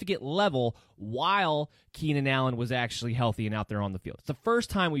significant level while Keenan Allen was actually healthy and out there on the field. It's the first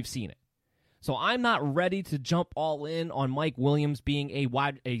time we've seen it. So I'm not ready to jump all in on Mike Williams being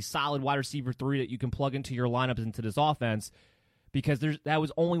a solid wide receiver 3 that you can plug into your lineups into this offense, because that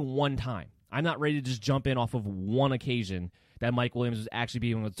was only one time. I'm not ready to just jump in off of one occasion that Mike Williams was actually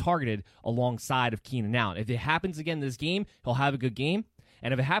being targeted alongside of Keenan Allen. If it happens again in this game, he'll have a good game.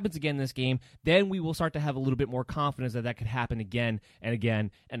 And if it happens again in this game, then we will start to have a little bit more confidence that could happen again and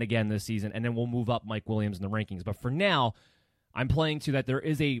again and again this season, and then we'll move up Mike Williams in the rankings. But for now, I'm playing to that there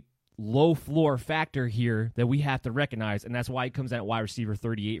is a low floor factor here that we have to recognize, and that's why he comes in at wide receiver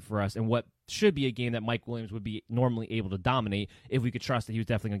 38 for us, and what should be a game that Mike Williams would be normally able to dominate if we could trust that he was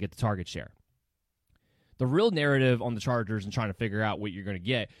definitely going to get the target share. The real narrative on the Chargers and trying to figure out what you're going to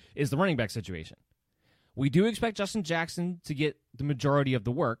get is the running back situation. We do expect Justin Jackson to get the majority of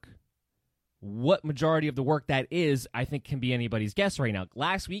the work. What majority of the work that is, I think, can be anybody's guess right now.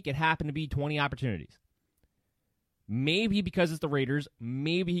 Last week, it happened to be 20 opportunities. Maybe because it's the Raiders,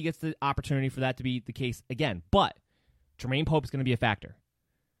 maybe he gets the opportunity for that to be the case again. But Jermaine Pope is going to be a factor.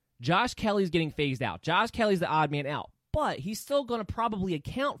 Josh Kelly's getting phased out. Josh Kelly's the odd man out. But he's still going to probably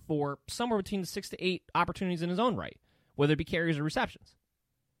account for somewhere between 6 to 8 opportunities in his own right, whether it be carries or receptions.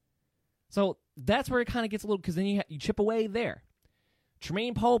 So that's where it kind of gets a little, because then you chip away there.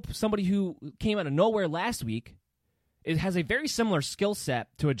 Jermaine Pope, somebody who came out of nowhere last week, it has a very similar skill set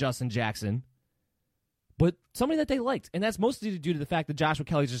to a Justin Jackson, but somebody that they liked. And that's mostly due to the fact that Joshua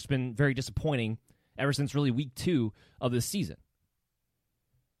Kelly's just been very disappointing ever since really week 2 of this season.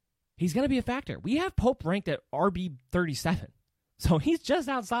 He's going to be a factor. We have Pope ranked at RB 37. So he's just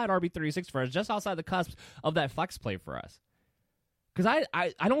outside RB 36 for us, just outside the cusp of that flex play for us. Because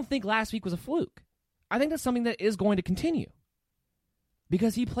I don't think last week was a fluke. I think that's something that is going to continue.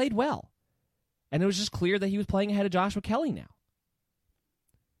 Because he played well. And it was just clear that he was playing ahead of Joshua Kelly now.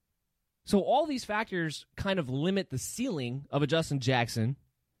 So all these factors kind of limit the ceiling of a Justin Jackson.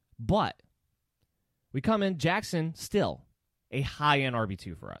 But we come in, Jackson still a high-end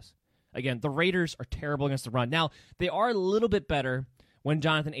RB2 for us. Again, the Raiders are terrible against the run. Now, they are a little bit better when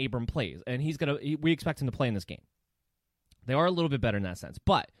Jonathan Abram plays. And we expect him to play in this game. They are a little bit better in that sense.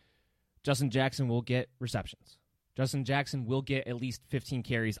 But Justin Jackson will get receptions. Justin Jackson will get at least 15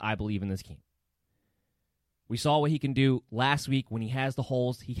 carries, I believe, in this game. We saw what he can do last week when he has the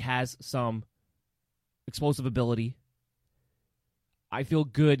holes. He has some explosive ability. I feel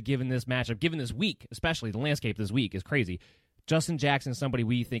good given this matchup, given this week, especially the landscape this week is crazy. Justin Jackson is somebody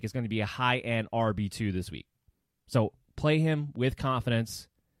we think is going to be a high-end RB2 this week. So play him with confidence.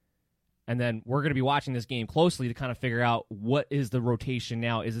 And then we're going to be watching this game closely to kind of figure out what is the rotation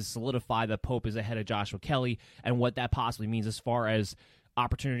now. Is it solidified that Pope is ahead of Joshua Kelly and what that possibly means as far as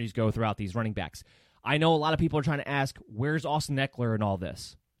opportunities go throughout these running backs? I know a lot of people are trying to ask, where's Austin Eckler in all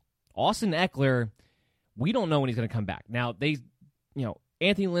this? Austin Eckler, we don't know when he's going to come back. Now,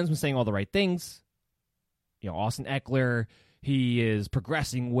 Anthony Lynn's been saying all the right things. Austin Eckler, he is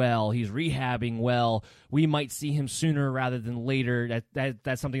progressing well. He's rehabbing well. We might see him sooner rather than later.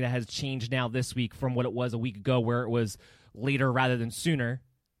 That's something that has changed now this week from what it was a week ago, where it was later rather than sooner.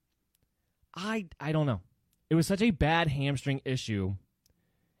 I don't know. It was such a bad hamstring issue,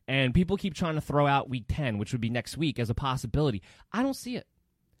 and people keep trying to throw out week 10, which would be next week, as a possibility. I don't see it.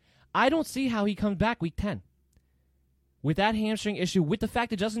 I don't see how he comes back week 10. With that hamstring issue, with the fact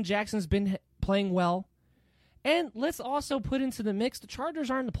that Justin Jackson's been playing well, and let's also put into the mix, the Chargers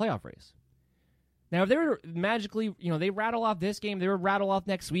aren't in the playoff race. Now, if they were magically, they rattle off this game, they would rattle off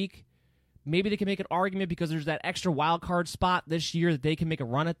next week, maybe they can make an argument because there's that extra wild card spot this year that they can make a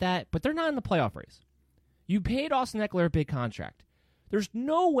run at that, but they're not in the playoff race. You paid Austin Eckler a big contract. There's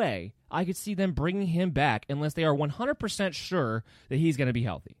no way I could see them bringing him back unless they are 100% sure that he's going to be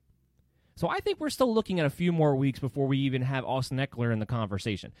healthy. So I think we're still looking at a few more weeks before we even have Austin Eckler in the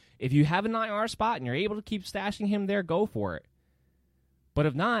conversation. If you have an IR spot and you're able to keep stashing him there, go for it. But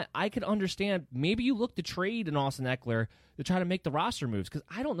if not, I could understand maybe you look to trade an Austin Eckler to try to make the roster moves, because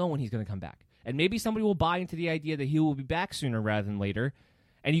I don't know when he's going to come back. And maybe somebody will buy into the idea that he will be back sooner rather than later,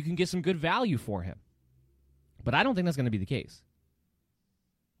 and you can get some good value for him. But I don't think that's going to be the case.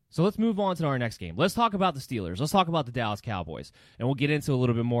 So let's move on to our next game. Let's talk about the Steelers. Let's talk about the Dallas Cowboys. And we'll get into a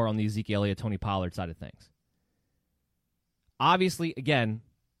little bit more on the Ezekiel Elliott, Tony Pollard side of things. Obviously, again,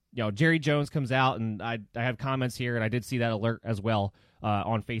 Jerry Jones comes out, and I have comments here, and I did see that alert as well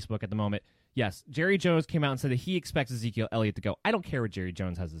on Facebook at the moment. Yes, Jerry Jones came out and said that he expects Ezekiel Elliott to go. I don't care what Jerry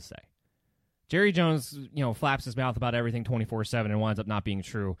Jones has to say. Jerry Jones, flaps his mouth about everything 24/7 and winds up not being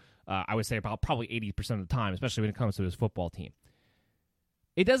true, I would say about probably 80% of the time, especially when it comes to his football team.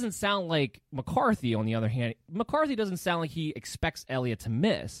 It doesn't sound like McCarthy, on the other hand. McCarthy doesn't sound like he expects Elliott to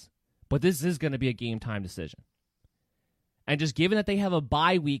miss, but this is going to be a game-time decision. And just given that they have a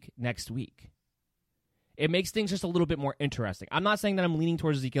bye week next week, it makes things just a little bit more interesting. I'm not saying that I'm leaning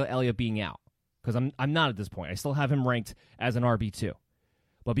towards Ezekiel Elliott being out, because I'm not at this point. I still have him ranked as an RB2.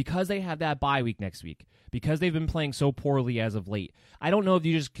 But because they have that bye week next week, because they've been playing so poorly as of late, I don't know if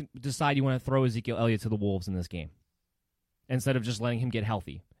you just decide you want to throw Ezekiel Elliott to the Wolves in this game instead of just letting him get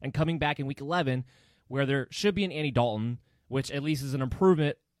healthy. And coming back in Week 11, where there should be an Andy Dalton, which at least is an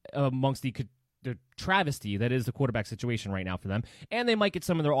improvement amongst the travesty that is the quarterback situation right now for them, and they might get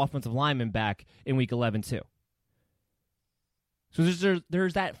some of their offensive linemen back in Week 11 too. So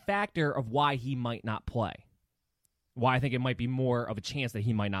there's that factor of why he might not play. Why I think it might be more of a chance that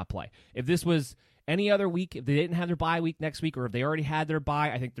he might not play. If this was any other week, if they didn't have their bye week next week, or if they already had their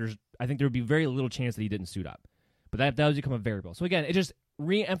bye, I think there would be very little chance that he didn't suit up. But that does become a variable. So again, it just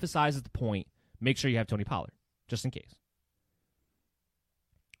re-emphasizes the point. Make sure you have Tony Pollard, just in case.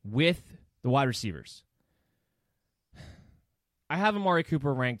 With the wide receivers, I have Amari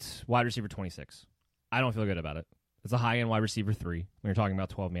Cooper ranked wide receiver 26. I don't feel good about it. It's a high-end wide receiver 3 when you're talking about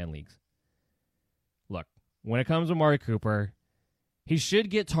 12-man leagues. Look, when it comes to Amari Cooper, he should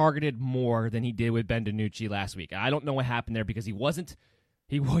get targeted more than he did with Ben DiNucci last week. I don't know what happened there because he wasn't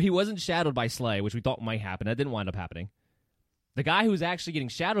shadowed by Slay, which we thought might happen. That didn't wind up happening. The guy who was actually getting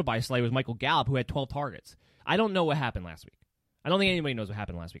shadowed by Slay was Michael Gallup, who had 12 targets. I don't know what happened last week. I don't think anybody knows what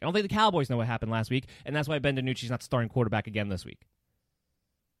happened last week. I don't think the Cowboys know what happened last week, and that's why Ben DiNucci's not starting quarterback again this week.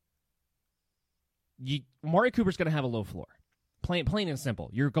 Amari Cooper's going to have a low floor. Plain and simple.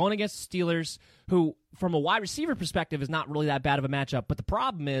 You're going against Steelers, who, from a wide receiver perspective, is not really that bad of a matchup. But the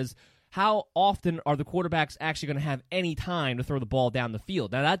problem is, how often are the quarterbacks actually going to have any time to throw the ball down the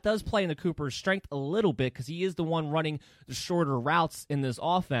field? Now, that does play into Cooper's strength a little bit because he is the one running the shorter routes in this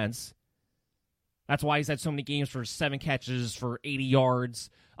offense. That's why he's had so many games for 7 catches for 80 yards,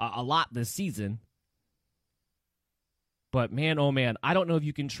 a lot this season. But man, oh man, I don't know if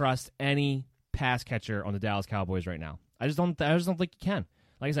you can trust any pass catcher on the Dallas Cowboys right now. I just don't think you can.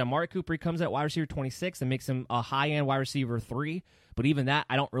 Like I said, Amari Cooper comes at wide receiver 26 and makes him a high-end wide receiver 3. But even that,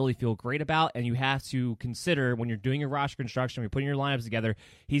 I don't really feel great about. And you have to consider when you're doing your roster construction, when you're putting your lineups together,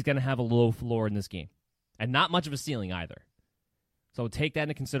 he's going to have a low floor in this game. And not much of a ceiling either. So take that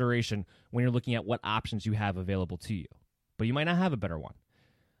into consideration when you're looking at what options you have available to you. But you might not have a better one.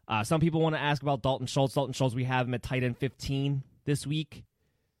 Some people want to ask about Dalton Schultz. Dalton Schultz, we have him at tight end 15 this week.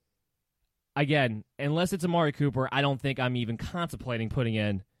 Again, unless it's Amari Cooper, I don't think I'm even contemplating putting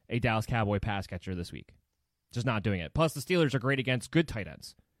in a Dallas Cowboy pass catcher this week. Just not doing it. Plus, the Steelers are great against good tight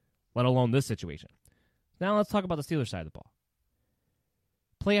ends, let alone this situation. Now let's talk about the Steelers side of the ball.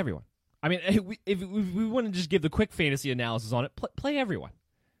 Play everyone. I mean, if we want to just give the quick fantasy analysis on it, play everyone.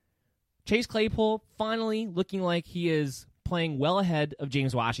 Chase Claypool finally looking like he is playing well ahead of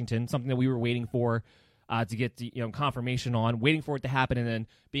James Washington, something that we were waiting for to get confirmation on, waiting for it to happen, and then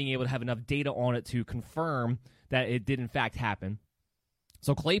being able to have enough data on it to confirm that it did in fact happen.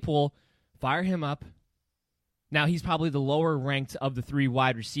 So Claypool, fire him up. Now he's probably the lower ranked of the 3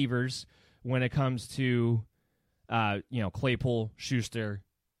 wide receivers when it comes to Claypool, Schuster,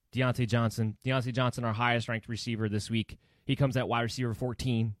 Deontay Johnson. Deontay Johnson, our highest ranked receiver this week. He comes at wide receiver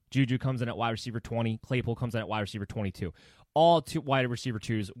 14. Juju comes in at wide receiver 20. Claypool comes in at wide receiver 22. All 2 wide receiver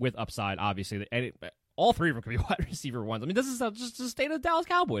 2s with upside, obviously. All 3 of them could be wide receiver 1s. I mean, this is just the state of the Dallas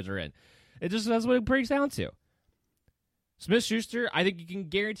Cowboys are in. That's what it breaks down to. Smith-Schuster, I think you can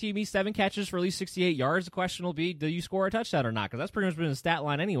guarantee me 7 catches for at least 68 yards. The question will be, do you score a touchdown or not? Because that's pretty much been a stat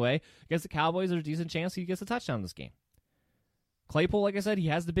line anyway. Against the Cowboys, there's a decent chance he gets a touchdown in this game. Claypool, like I said, he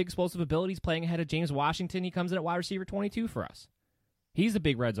has the big explosive abilities playing ahead of James Washington. He comes in at wide receiver 22 for us. He's a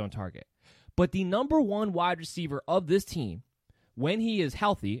big red zone target. But the number 1 wide receiver of this team, when he is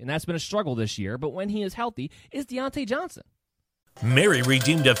healthy, and that's been a struggle this year, but when he is healthy, is Deontay Johnson. Mary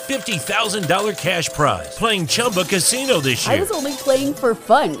redeemed a $50,000 cash prize playing Chumba Casino this year. I was only playing for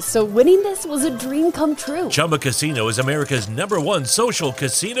fun, so winning this was a dream come true. Chumba Casino is America's #1 social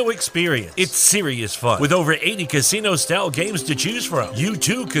casino experience. It's serious fun. With over 80 casino-style games to choose from, you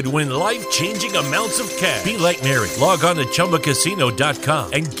too could win life-changing amounts of cash. Be like Mary. Log on to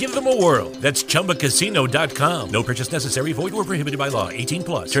ChumbaCasino.com and give them a whirl. That's ChumbaCasino.com. No purchase necessary. Void or prohibited by law.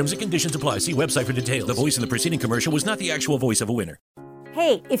 18+. Terms and conditions apply. See website for details. The voice in the preceding commercial was not the actual voice of a winner.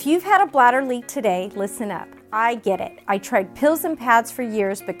 Hey, if you've had a bladder leak today, listen up. I get it. I tried pills and pads for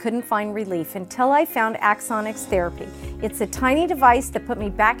years but couldn't find relief until I found Axonics Therapy. It's a tiny device that put me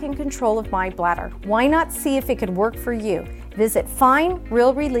back in control of my bladder. Why not see if it could work for you? Visit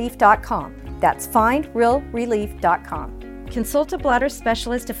FindRealRelief.com. That's FindRealRelief.com. Consult a bladder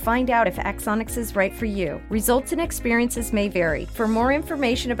specialist to find out if Axonics is right for you. Results and experiences may vary. For more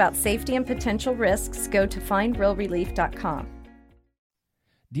information about safety and potential risks, go to findrealrelief.com.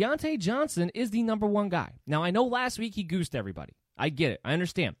 Deontay Johnson is the number one guy. Now, I know last week he goosed everybody. I get it. I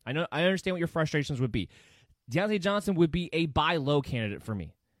understand. I understand what your frustrations would be. Deontay Johnson would be a buy low candidate for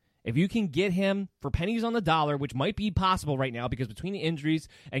me. If you can get him for pennies on the dollar, which might be possible right now because between the injuries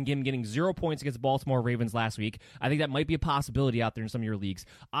and him getting 0 points against the Baltimore Ravens last week, I think that might be a possibility out there in some of your leagues.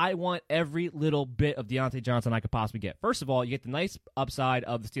 I want every little bit of Deontay Johnson I could possibly get. First of all, you get the nice upside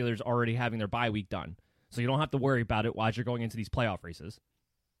of the Steelers already having their bye week done, so you don't have to worry about it while you're going into these playoff races.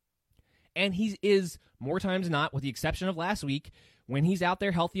 And he is, more times than not, with the exception of last week, when he's out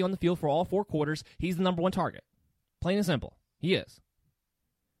there healthy on the field for all 4 quarters, he's the number one target. Plain and simple. He is.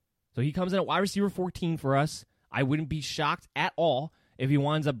 So he comes in at wide receiver 14 for us. I wouldn't be shocked at all if he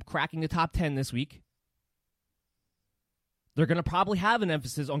winds up cracking the top 10 this week. They're going to probably have an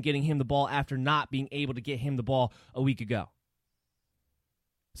emphasis on getting him the ball after not being able to get him the ball a week ago.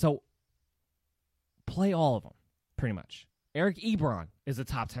 So play all of them, pretty much. Eric Ebron is a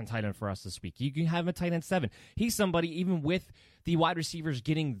top 10 tight end for us this week. You can have him at tight end 7. He's somebody, even with the wide receivers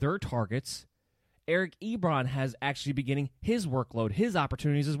getting their targets, Eric Ebron has actually been getting his workload, his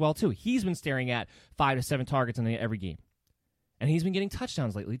opportunities as well, too. He's been staring at 5 to 7 targets in every game. And he's been getting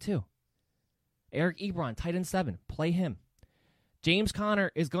touchdowns lately, too. Eric Ebron, tight end 7. Play him. James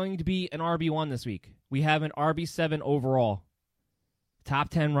Conner is going to be an RB1 this week. We have an RB7 overall. Top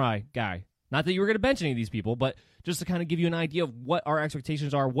 10 guy. Not that you were going to bench any of these people, but just to kind of give you an idea of what our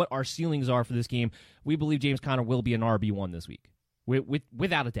expectations are, what our ceilings are for this game, we believe James Conner will be an RB1 this week.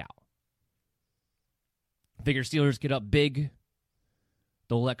 Without a doubt. Figure Steelers get up big.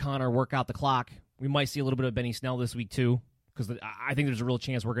 They'll let Conner work out the clock. We might see a little bit of Benny Snell this week, too, because I think there's a real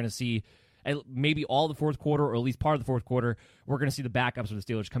chance we're going to see maybe all the fourth quarter, or at least part of the fourth quarter, we're going to see the backups for the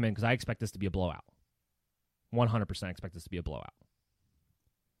Steelers come in, because I expect this to be a blowout. 100% expect this to be a blowout.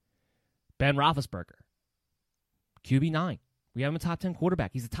 Ben Roethlisberger, QB9. We have him a top 10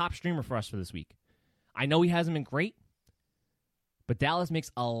 quarterback. He's a top streamer for us for this week. I know he hasn't been great, but Dallas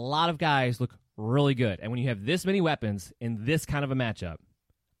makes a lot of guys look really good. And when you have this many weapons in this kind of a matchup,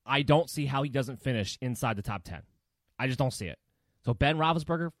 I don't see how he doesn't finish inside the top 10. I just don't see it. So Ben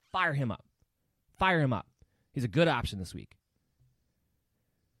Roethlisberger, fire him up. Fire him up. He's a good option this week.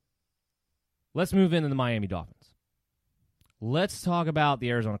 Let's move into the Miami Dolphins. Let's talk about the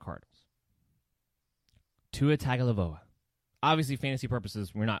Arizona Cardinals. Tua Tagovailoa. Obviously, fantasy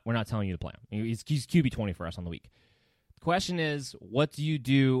purposes, we're not telling you to play him. He's QB20 for us on the week. The question is, what do you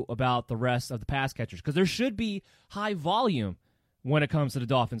do about the rest of the pass catchers? Because there should be high volume when it comes to the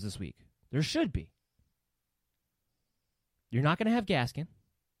Dolphins this week. There should be. You're not going to have Gaskin.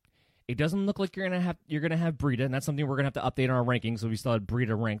 It doesn't look like you're going to have Breida, and that's something we're going to have to update on our rankings. So we still had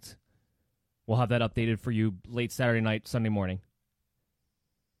Breida ranked. We'll have that updated for you late Saturday night, Sunday morning.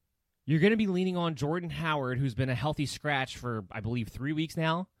 You're going to be leaning on Jordan Howard, who's been a healthy scratch for, I believe, 3 weeks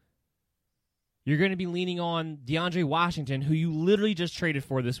now. You're going to be leaning on DeAndre Washington, who you literally just traded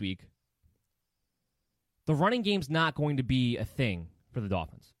for this week. The running game's not going to be a thing for the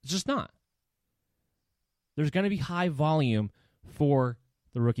Dolphins. It's just not. There's going to be high volume for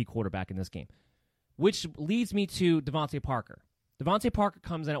the rookie quarterback in this game, which leads me to Devontae Parker. Devontae Parker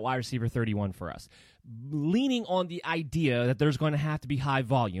comes in at wide receiver 31 for us, leaning on the idea that there's going to have to be high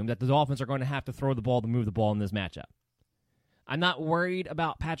volume, that the Dolphins are going to have to throw the ball to move the ball in this matchup. I'm not worried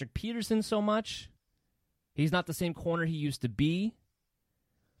about Patrick Peterson so much. He's not the same corner he used to be.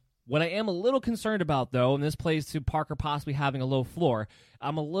 What I am a little concerned about, though, and this plays to Parker possibly having a low floor,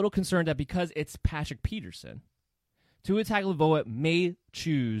 I'm a little concerned that because it's Patrick Peterson, Tua Tagovailoa may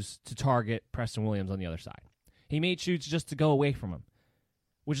choose to target Preston Williams on the other side. He may choose just to go away from him,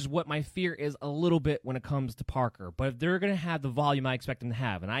 which is what my fear is a little bit when it comes to Parker. But if they're going to have the volume I expect them to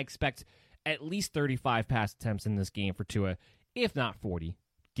have, and I expect at least 35 pass attempts in this game for Tua, if not 40,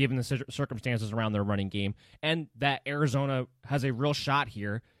 given the circumstances around their running game, and that Arizona has a real shot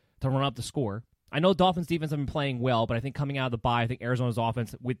here to run up the score. I know Dolphins defense have been playing well, but I think coming out of the bye, I think Arizona's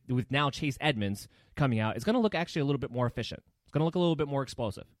offense, with now Chase Edmonds coming out, is going to look actually a little bit more efficient. It's going to look a little bit more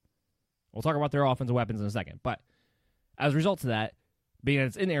explosive. We'll talk about their offensive weapons in a second. But as a result of that, being that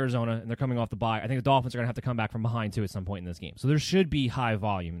it's in Arizona and they're coming off the bye, I think the Dolphins are going to have to come back from behind, too, at some point in this game. So there should be high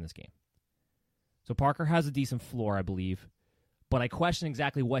volume in this game. So Parker has a decent floor, I believe. But I question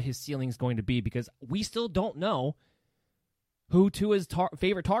exactly what his ceiling is going to be because we still don't know who Tua's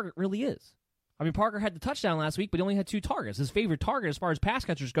favorite target really is. I mean, Parker had the touchdown last week, but he only had 2 targets. His favorite target as far as pass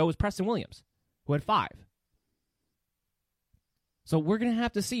catchers go was Preston Williams, who had 5. So we're going to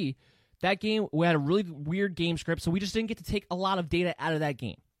have to see, That game, we had a really weird game script, so we just didn't get to take a lot of data out of that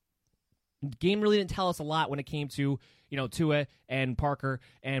game. The game really didn't tell us a lot when it came to, Tua and Parker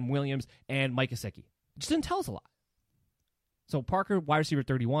and Williams and Mike Gesicki. It just didn't tell us a lot. So Parker, wide receiver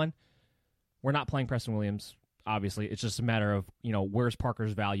 31. We're not playing Preston Williams, obviously. It's just a matter of, where's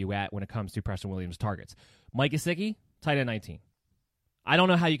Parker's value at when it comes to Preston Williams' targets. Mike Gesicki, tight end 19. I don't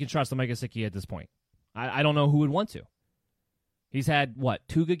know how you can trust the Mike Gesicki at this point. I don't know who would want to. He's had,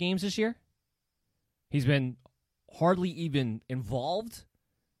 2 good games this year? He's been hardly even involved.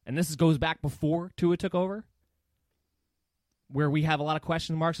 And this goes back before Tua took over, where we have a lot of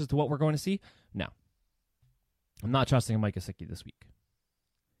question marks as to what we're going to see. No. I'm not trusting Mike Gesicki this week.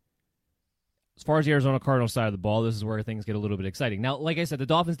 As far as the Arizona Cardinals side of the ball, this is where things get a little bit exciting. Now, like I said, the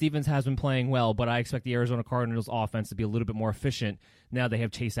Dolphins' defense has been playing well, but I expect the Arizona Cardinals' offense to be a little bit more efficient now they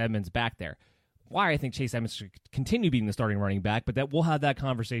have Chase Edmonds back there. Why I think Chase Edmonds should continue being the starting running back, but we'll have that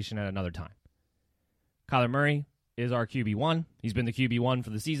conversation at another time. Kyler Murray is our QB1. He's been the QB1 for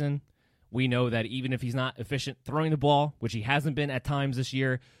the season. We know that even if he's not efficient throwing the ball, which he hasn't been at times this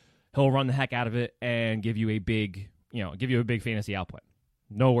year, he'll run the heck out of it and give you a big fantasy output.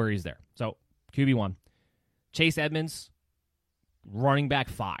 No worries there. So, QB1. Chase Edmonds, running back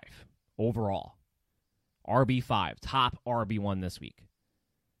 5 overall. RB5, top RB1 this week.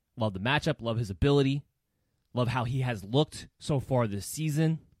 Love the matchup, love his ability, love how he has looked so far this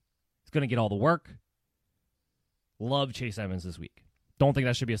season. He's going to get all the work. Love Chase Edmonds this week. Don't think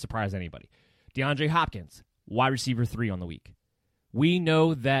that should be a surprise to anybody. DeAndre Hopkins, wide receiver 3 on the week. We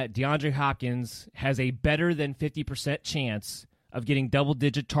know that DeAndre Hopkins has a better than 50% chance of getting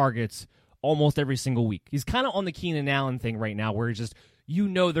double-digit targets almost every single week. He's kind of on the Keenan Allen thing right now where he's just, they're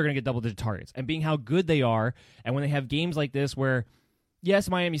going to get double-digit targets. And being how good they are, and when they have games like this where, yes,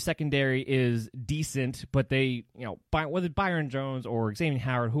 Miami's secondary is decent, but they, whether Byron Jones or Xavier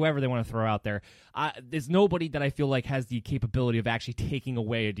Howard, whoever they want to throw out there, there's nobody that I feel like has the capability of actually taking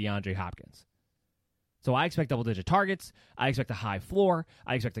away a DeAndre Hopkins. So I expect double-digit targets. I expect a high floor.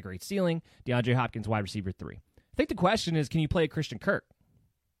 I expect a great ceiling. DeAndre Hopkins, wide receiver 3. I think the question is, can you play a Christian Kirk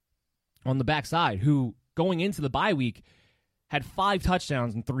on the backside, who, going into the bye week, had 5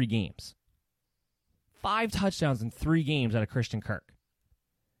 touchdowns in 3 games. 5 touchdowns in 3 games out of Christian Kirk.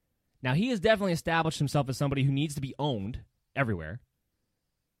 Now, he has definitely established himself as somebody who needs to be owned everywhere.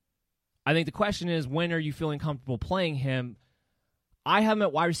 I think the question is, when are you feeling comfortable playing him? I have him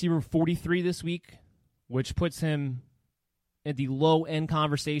at wide receiver 43 this week, which puts him in the low-end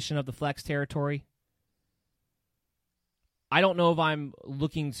conversation of the flex territory. I don't know if I'm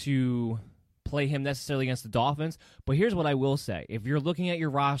looking to play him necessarily against the Dolphins, but here's what I will say. If you're looking at your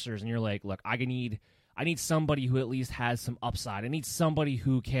rosters and you're like, look, I need somebody who at least has some upside. I need somebody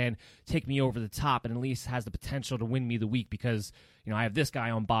who can take me over the top and at least has the potential to win me the week because, I have this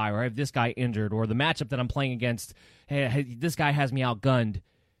guy on bye or I have this guy injured or the matchup that I'm playing against, hey, this guy has me outgunned.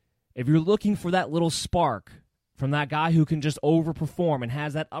 If you're looking for that little spark from that guy who can just overperform and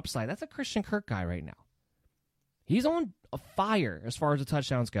has that upside, that's a Christian Kirk guy right now. He's on a fire as far as the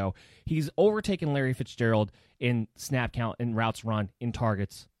touchdowns go. He's overtaken Larry Fitzgerald in snap count, in routes run, in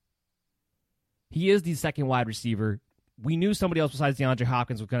targets. He is the second wide receiver. We knew somebody else besides DeAndre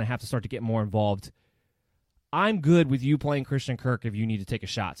Hopkins was going to have to start to get more involved. I'm good with you playing Christian Kirk if you need to take a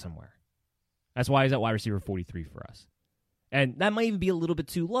shot somewhere. That's why he's at wide receiver 43 for us. And that might even be a little bit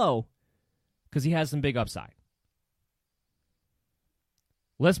too low because he has some big upside.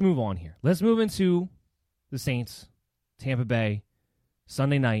 Let's move on here. Let's move into the Saints, Tampa Bay,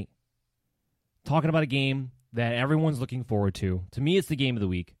 Sunday night. Talking about a game that everyone's looking forward to. To me, it's the game of the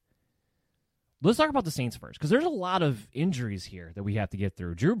week. Let's talk about the Saints first, because there's a lot of injuries here that we have to get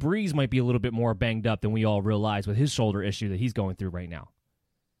through. Drew Brees might be a little bit more banged up than we all realize with his shoulder issue that he's going through right now.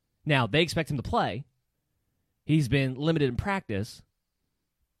 Now, they expect him to play. He's been limited in practice.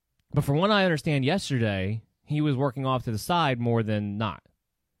 But from what I understand yesterday, he was working off to the side more than not.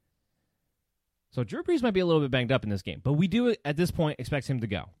 So Drew Brees might be a little bit banged up in this game, but we do, at this point, expect him to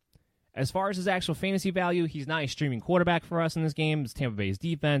go. As far as his actual fantasy value, he's not a streaming quarterback for us in this game. It's Tampa Bay's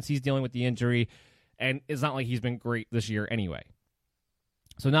defense. He's dealing with the injury, and it's not like he's been great this year anyway.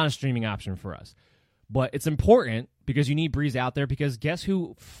 So not a streaming option for us. But it's important because you need Brees out there because guess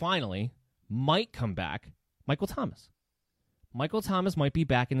who finally might come back? Michael Thomas. Michael Thomas might be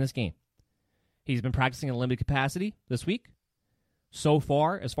back in this game. He's been practicing in a limited capacity this week. So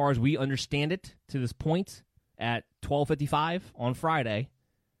far as we understand it to this point at 12:55 on Friday,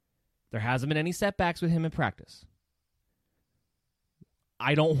 there hasn't been any setbacks with him in practice.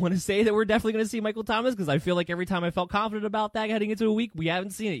 I don't want to say that we're definitely going to see Michael Thomas because I feel like every time I felt confident about that heading into a week, we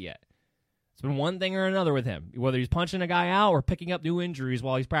haven't seen it yet. It's been one thing or another with him, whether he's punching a guy out or picking up new injuries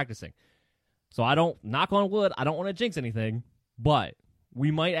while he's practicing. So I don't, knock on wood, I don't want to jinx anything, but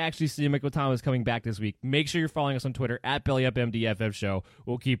we might actually see Michael Thomas coming back this week. Make sure you're following us on Twitter at BellyUpMDFF Show.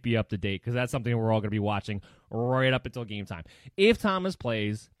 We'll keep you up to date because that's something we're all going to be watching right up until game time. If Thomas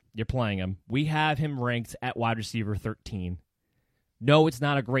plays, you're playing him. We have him ranked at wide receiver 13. No, it's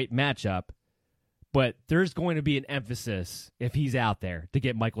not a great matchup, but there's going to be an emphasis if he's out there to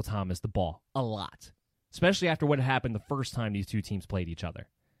get Michael Thomas the ball a lot, especially after what happened the first time these two teams played each other.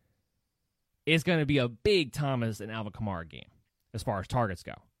 It's going to be a big Thomas and Alvin Kamara game as far as targets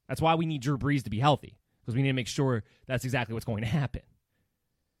go. That's why we need Drew Brees to be healthy, because we need to make sure that's exactly what's going to happen.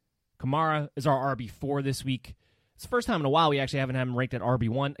 Kamara is our RB4 this week. It's the first time in a while we actually haven't had him ranked at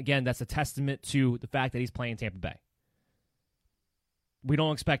RB1. Again, that's a testament to the fact that he's playing Tampa Bay. We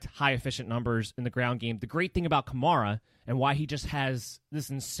don't expect high efficient numbers in the ground game. The great thing about Kamara and why he just has this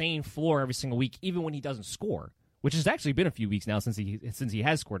insane floor every single week, even when he doesn't score, which has actually been a few weeks now since he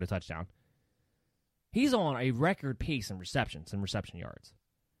has scored a touchdown. He's on a record pace in receptions and reception yards.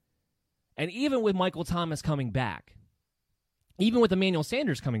 And even with Michael Thomas coming back, even with Emmanuel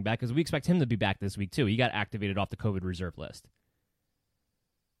Sanders coming back, because we expect him to be back this week too, he got activated off the COVID reserve list.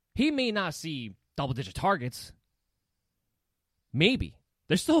 He may not see double-digit targets. Maybe.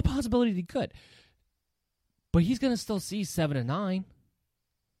 There's still a possibility he could. But he's going to still see 7 and 9.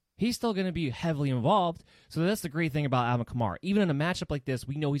 He's still going to be heavily involved. So that's the great thing about Alvin Kamara. Even in a matchup like this,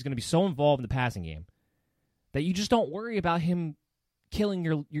 we know he's going to be so involved in the passing game that you just don't worry about him killing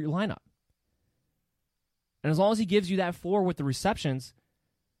your lineup. And as long as he gives you that floor with the receptions,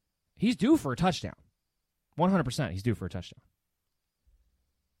 he's due for a touchdown. 100% he's due for a touchdown.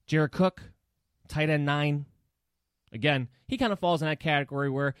 Jared Cook, tight end 9. Again, he kind of falls in that category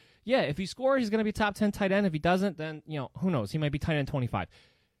where, yeah, if he scores, he's going to be top 10 tight end. If he doesn't, then, who knows? He might be tight end 25.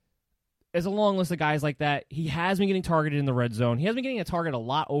 There's a long list of guys like that. He has been getting targeted in the red zone. He has been getting a target a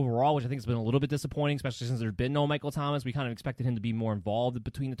lot overall, which I think has been a little bit disappointing, especially since there's been no Michael Thomas. We kind of expected him to be more involved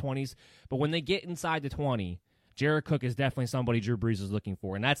between the 20s. But when they get inside the 20, Jared Cook is definitely somebody Drew Brees is looking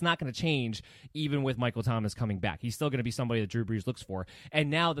for. And that's not going to change even with Michael Thomas coming back. He's still going to be somebody that Drew Brees looks for. And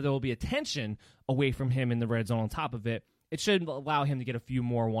now that there will be attention away from him in the red zone on top of it, it should allow him to get a few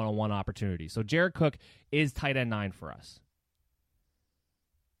more one-on-one opportunities. So Jared Cook is tight end 9 for us.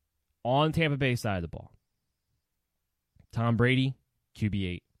 On Tampa Bay side of the ball, Tom Brady,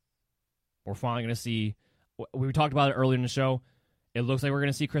 QB8. We're finally going to see, we talked about it earlier in the show, it looks like we're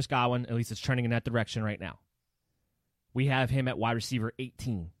going to see Chris Godwin, at least it's trending in that direction right now. We have him at wide receiver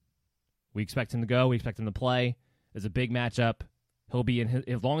 18. We expect him to go, we expect him to play. It's a big matchup. He'll be in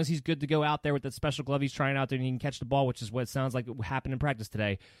as long as he's good to go out there with that special glove he's trying out there and he can catch the ball, which is what it sounds like happened in practice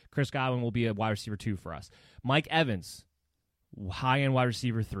today. Chris Godwin will be a wide receiver 2 for us. Mike Evans, high-end wide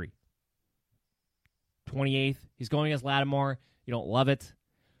receiver 3. 28th. He's going against Lattimore. You don't love it.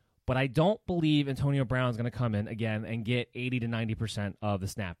 But I don't believe Antonio Brown is going to come in again and get 80 to 90% of the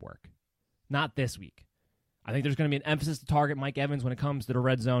snap work. Not this week. I think there's going to be an emphasis to target Mike Evans when it comes to the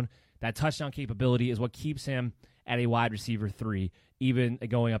red zone. That touchdown capability is what keeps him at a wide receiver 3, even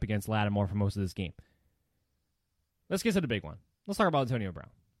going up against Lattimore for most of this game. Let's get to the big one. Let's talk about Antonio Brown.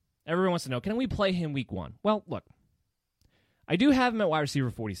 Everyone wants to know, can we play him week 1? Well, look. I do have him at wide receiver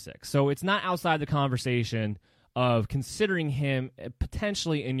 46, so it's not outside the conversation of considering him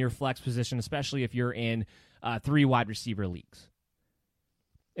potentially in your flex position, especially if you're in 3 wide receiver leagues.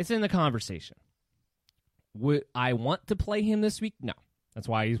 It's in the conversation. Would I want to play him this week? No. That's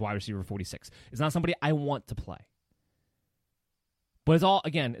why he's wide receiver 46. It's not somebody I want to play. But it's all,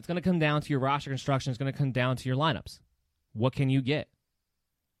 again, it's going to come down to your roster construction. It's going to come down to your lineups. What can you get?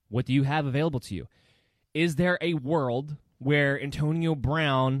 What do you have available to you? Is there a world where Antonio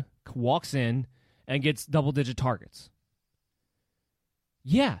Brown walks in and gets double-digit targets?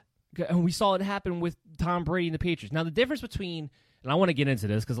 Yeah. And we saw it happen with Tom Brady and the Patriots. Now, the difference between, and I want to get into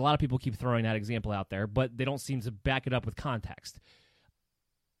this because a lot of people keep throwing that example out there, but they don't seem to back it up with context.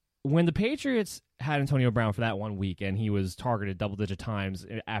 When the Patriots had Antonio Brown for that 1 week and he was targeted double-digit times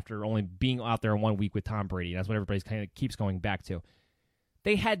after only being out there 1 week with Tom Brady, that's what everybody kind of keeps going back to,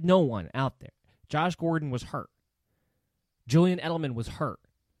 they had no one out there. Josh Gordon was hurt. Julian Edelman was hurt.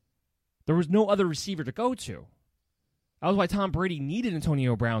 There was no other receiver to go to. That was why Tom Brady needed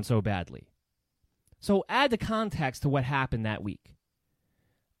Antonio Brown so badly. So add the context to what happened that week.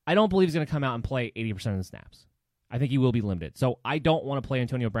 I don't believe he's going to come out and play 80% of the snaps. I think he will be limited. So I don't want to play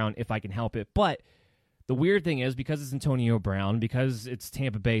Antonio Brown if I can help it. But the weird thing is, because it's Antonio Brown, because it's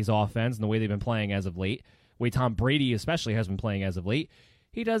Tampa Bay's offense and the way they've been playing as of late, the way Tom Brady especially has been playing as of late,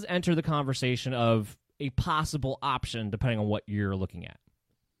 he does enter the conversation of a possible option depending on what you're looking at.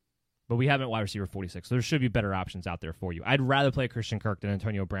 But we haven't wide receiver 46, so there should be better options out there for you. I'd rather play Christian Kirk than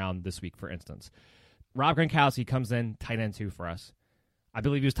Antonio Brown this week, for instance. Rob Gronkowski comes in tight end 2 for us. I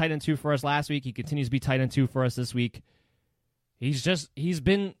believe he was tight end 2 for us last week. He continues to be tight end 2 for us this week. He's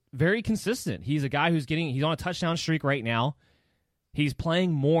been very consistent. He's a guy he's on a touchdown streak right now. He's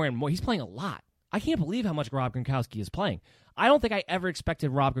playing more and more. He's playing a lot. I can't believe how much Rob Gronkowski is playing. I don't think I ever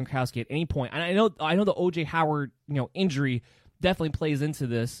expected Rob Gronkowski at any point. And I know the O.J. Howard, injury definitely plays into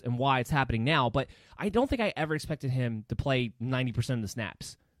this and why it's happening now, but I don't think I ever expected him to play 90% of the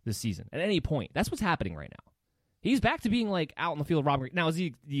snaps this season at any point. That's what's happening right now. He's back to being like out in the field. Now, is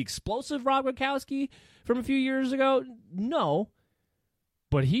he the explosive Rob Gronkowski from a few years ago? No,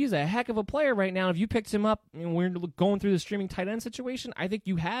 but he's a heck of a player right now. If you picked him up and we're going through the streaming tight end situation, I think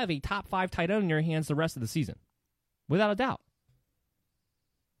you have a top 5 tight end in your hands the rest of the season, without a doubt.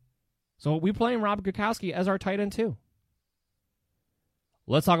 So we're playing Rob Gronkowski as our tight end too.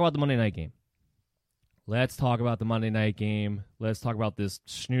 Let's talk about the Monday night game. Let's talk about this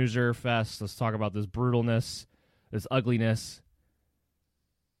snoozer fest. Let's talk about this brutalness, this ugliness.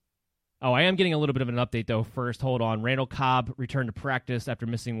 Oh, I am getting a little bit of an update, though. First, hold on. Randall Cobb returned to practice after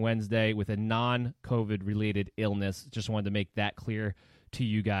missing Wednesday with a non-COVID-related illness. Just wanted to make that clear to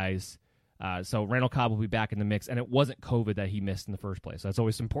you guys. So Randall Cobb will be back in the mix, and it wasn't COVID that he missed in the first place. That's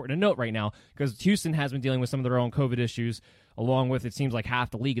always important to note right now, because Houston has been dealing with some of their own COVID issues, along with, it seems like, half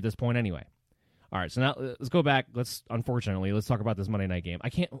the league at this point anyway. All right, so now let's go back. Let's talk about this Monday night game.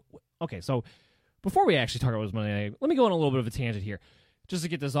 Okay, so before we actually talk about this Monday night, let me go on a little bit of a tangent here, just to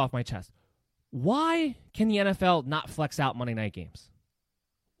get this off my chest. Why can the NFL not flex out Monday night games?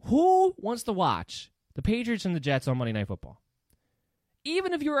 Who wants to watch the Patriots and the Jets on Monday Night Football?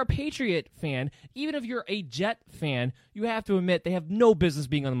 Even if you're a Patriot fan, even if you're a Jet fan, you have to admit they have no business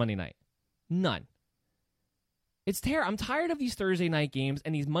being on the Monday night. None. It's terrible. I'm tired of these Thursday night games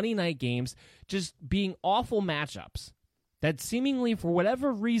and these Monday night games just being awful matchups that seemingly, for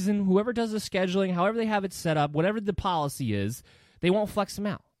whatever reason, whoever does the scheduling, however they have it set up, whatever the policy is, they won't flex them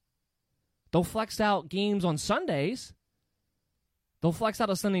out. They'll flex out games on Sundays. They'll flex out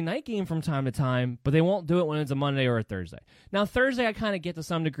a Sunday night game from time to time, but they won't do it when it's a Monday or a Thursday. Now, Thursday I kind of get to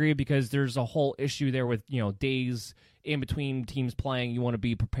some degree because there's a whole issue there with, days in between teams playing. You want to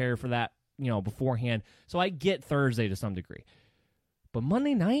be prepared for that, beforehand. So I get Thursday to some degree. But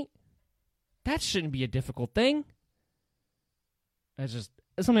Monday night, that shouldn't be a difficult thing. It's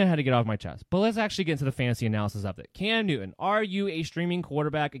something I had to get off my chest. But let's actually get into the fantasy analysis of it. Cam Newton, are you a streaming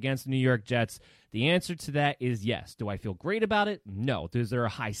quarterback against the New York Jets? The answer to that is yes. Do I feel great about it? No. Is there a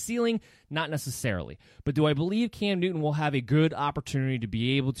high ceiling? Not necessarily. But do I believe Cam Newton will have a good opportunity to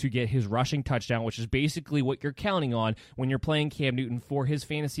be able to get his rushing touchdown, which is basically what you're counting on when you're playing Cam Newton for his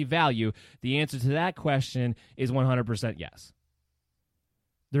fantasy value? The answer to that question is 100% yes.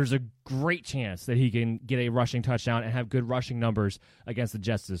 There's a great chance that he can get a rushing touchdown and have good rushing numbers against the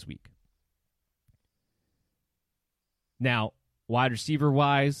Jets this week. Now, wide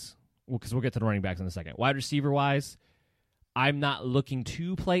receiver-wise, because we'll get to the running backs in a second. Wide receiver-wise, I'm not looking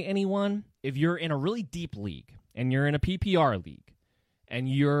to play anyone. If you're in a really deep league and you're in a PPR league and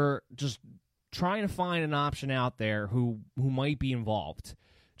you're just trying to find an option out there who might be involved,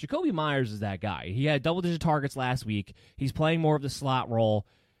 Jacoby Myers is that guy. He had double-digit targets last week. He's playing more of the slot role.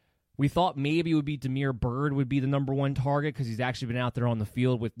 We thought maybe it would be Damiere Byrd would be the number one target because he's actually been out there on the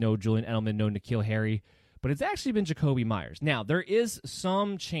field with no Julian Edelman, no N'Keal Harry. But it's actually been Jacoby Myers. Now, there is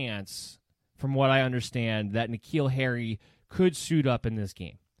some chance, from what I understand, that N'Keal Harry could suit up in this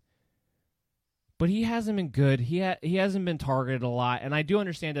game. But he hasn't been good. He hasn't been targeted a lot. And I do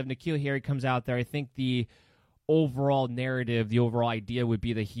understand that if N'Keal Harry comes out there, I think the overall narrative, the overall idea would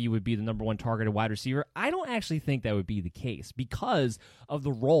be that he would be the number one targeted wide receiver. I don't actually think that would be the case because of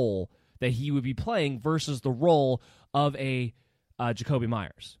the role that he would be playing versus the role of a Jacoby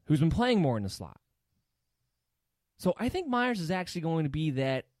Myers, who's been playing more in the slot. So I think Myers is actually going to be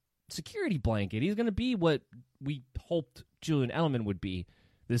that security blanket. He's going to be what we hoped Julian Edelman would be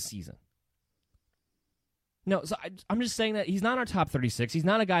this season. No, so I'm just saying that he's not our top 36. He's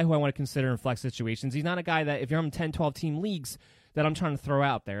not a guy who I want to consider in flex situations. He's not a guy that, if you're in 10, 12-team leagues, that I'm trying to throw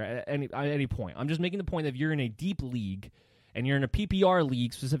out there at any point. I'm just making the point that if you're in a deep league, and you're in a PPR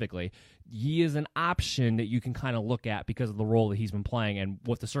league specifically, he is an option that you can kind of look at because of the role that he's been playing and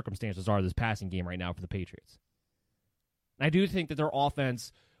what the circumstances are of this passing game right now for the Patriots. I do think that their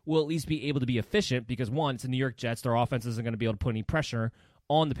offense will at least be able to be efficient because, one, it's the New York Jets. Their offense isn't going to be able to put any pressure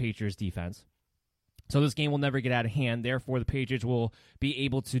on the Patriots' defense. So this game will never get out of hand. Therefore, the Patriots will be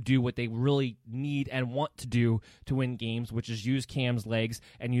able to do what they really need and want to do to win games, which is use Cam's legs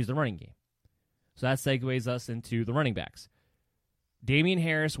and use the running game. So that segues us into the running backs. Damien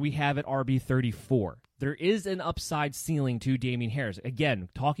Harris, we have at RB34. There is an upside ceiling to Damien Harris. Again,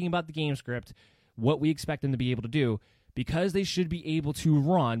 talking about the game script, what we expect them to be able to do, because they should be able to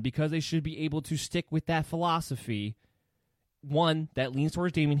run, because they should be able to stick with that philosophy. One, that leans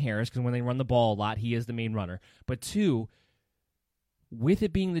towards Damien Harris, because when they run the ball a lot, he is the main runner. But two, with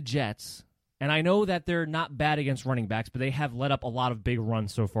it being the Jets, and I know that they're not bad against running backs, but they have let up a lot of big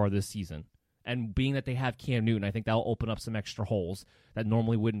runs so far this season. And being that they have Cam Newton, I think that'll open up some extra holes that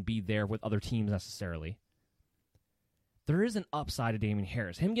normally wouldn't be there with other teams necessarily. There is an upside to Damien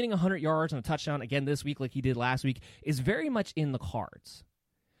Harris. Him getting 100 yards and a touchdown again this week like he did last week is very much in the cards.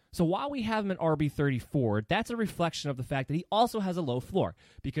 So while we have him at RB34, that's a reflection of the fact that he also has a low floor.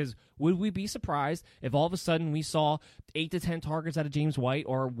 Because would we be surprised if all of a sudden we saw 8 to 10 targets out of James White,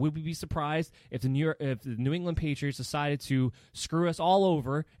 or would we be surprised if the New England Patriots decided to screw us all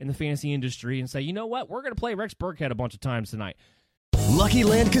over in the fantasy industry and say, you know what, we're going to play Rex Burkhead a bunch of times tonight? Lucky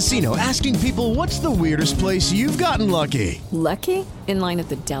Land Casino, asking people, what's the weirdest place you've gotten lucky? Lucky? In line at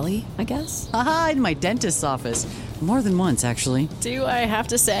the deli, I guess? Aha, in my dentist's office. More than once, actually. Do I have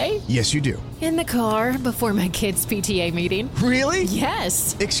to say? Yes, you do. In the car before my kids' PTA meeting. Really?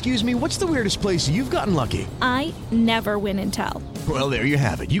 Yes. Excuse me, what's the weirdest place you've gotten lucky? I never win and tell. Well, there you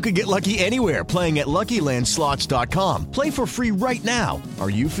have it. You can get lucky anywhere, playing at LuckyLandSlots.com. Play for free right now. Are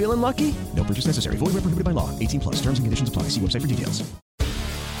you feeling lucky? No purchase necessary. Void where prohibited by law. 18+. Terms and conditions apply. See website for details.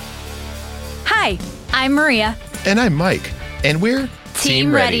 Hi, I'm Maria. And I'm Mike. And we're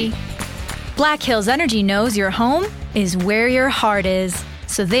Team Ready. Black Hills Energy knows your home is where your heart is,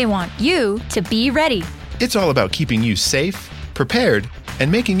 so they want you to be ready. It's all about keeping you safe, prepared,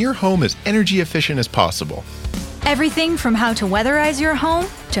 and making your home as energy efficient as possible. Everything from how to weatherize your home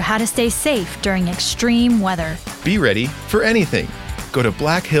to how to stay safe during extreme weather. Be ready for anything. Go to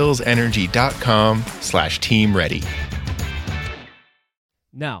blackhillsenergy.com/Team Ready.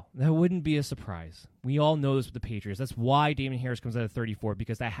 Now, that wouldn't be a surprise. We all know this with the Patriots. That's why Damien Harris comes out at 34,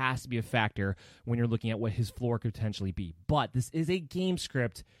 because that has to be a factor when you're looking at what his floor could potentially be. But this is a game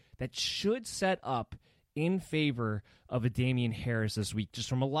script that should set up in favor of a Damien Harris this week, just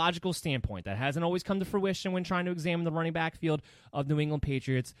from a logical standpoint. That hasn't always come to fruition when trying to examine the running back field of New England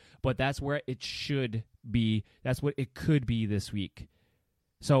Patriots, but that's where it should be. That's what it could be this week.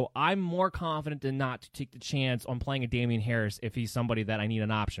 So I'm more confident than not to take the chance on playing a Damien Harris if he's somebody that I need an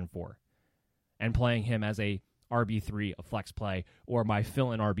option for, and playing him as a RB3, a flex play, or my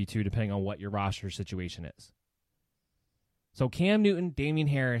fill-in RB2, depending on what your roster situation is. So Cam Newton, Damien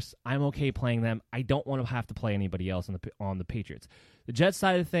Harris, I'm okay playing them. I don't want to have to play anybody else on the Patriots. The Jets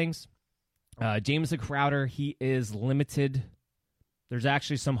side of things, Jamison Crowder, he is limited. There's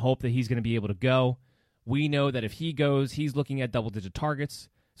actually some hope that he's going to be able to go. We know that if he goes, he's looking at double-digit targets,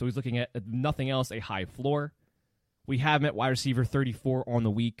 so he's looking at, if nothing else, a high floor. We have him at wide receiver 34 on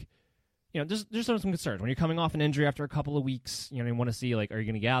the week. You know, there's some concerns. When you're coming off an injury after a couple of weeks, you know, you want to see, like, are you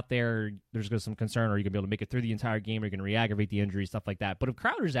going to get out there? There's going to be some concern. Are you going to be able to make it through the entire game? Are you going to re-aggravate the injury? Stuff like that. But if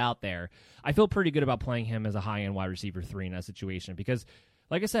Crowder's out there, I feel pretty good about playing him as a high-end wide receiver 3 in that situation because,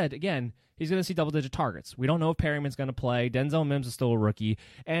 like I said, again, he's going to see double-digit targets. We don't know if Perryman's going to play. Denzel Mims is still a rookie.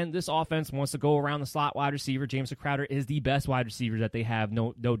 And this offense wants to go around the slot wide receiver. Jamison Crowder is the best wide receiver that they have,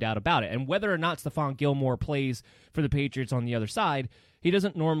 no doubt about it. And whether or not Stephon Gilmore plays for the Patriots on the other side, he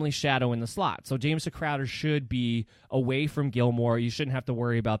doesn't normally shadow in the slot. So Jamison Crowder should be away from Gilmore. You shouldn't have to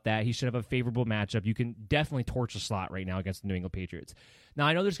worry about that. He should have a favorable matchup. You can definitely torch the slot right now against the New England Patriots. Now,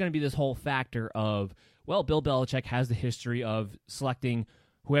 I know there's going to be this whole factor of, well, Bill Belichick has the history of selecting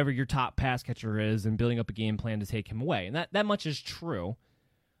whoever your top pass catcher is and building up a game plan to take him away. And that much is true.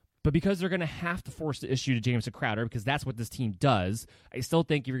 But because they're going to have to force the issue to Jamison Crowder, because that's what this team does, I still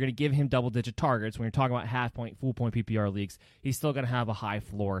think if you're going to give him double-digit targets, when you're talking about half-point, full-point PPR leagues, he's still going to have a high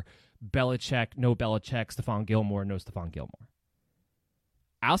floor. Belichick, no Belichick. Stephon Gilmore, no Stephon Gilmore.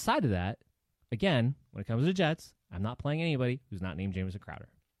 Outside of that, again, when it comes to the Jets, I'm not playing anybody who's not named Jamison Crowder,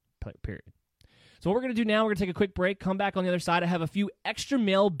 period. So what we're going to do now, we're going to take a quick break, come back on the other side. I have a few extra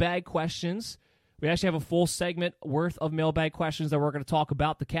mailbag questions. We actually have a full segment worth of mailbag questions that we're going to talk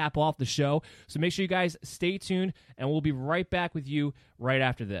about to cap off the show. So make sure you guys stay tuned, and we'll be right back with you right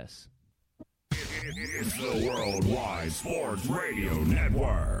after this. It's the Worldwide Sports Radio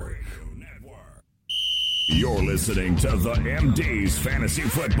Network. You're listening to the MD's Fantasy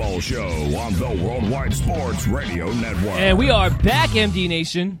Football Show on the Worldwide Sports Radio Network. And we are back, MD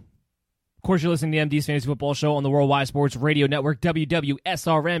Nation. Of course, you're listening to the MD's Fantasy Football Show on the Worldwide Sports Radio Network,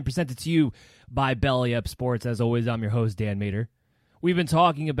 WWSRN, presented to you by Belly Up Sports. As always, I'm your host, Dan Mader. We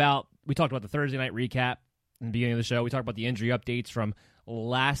talked about the Thursday night recap in the beginning of the show. We talked about the injury updates from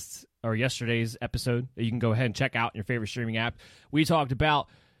last or yesterday's episode that you can go ahead and check out in your favorite streaming app. We talked about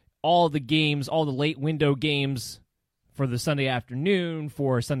all the games, all the late window games for the Sunday afternoon,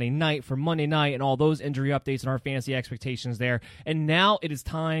 for Sunday night, for Monday night, and all those injury updates and our fantasy expectations there. And now it is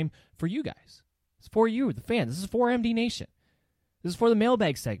time for you guys. It's for you, the fans. This is for MD Nation. This is for the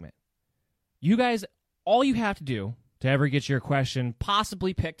mailbag segment. You guys, all you have to do to ever get your question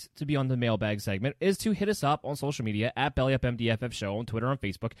possibly picked to be on the mailbag segment is to hit us up on social media at BellyUpMDFF Show on Twitter, on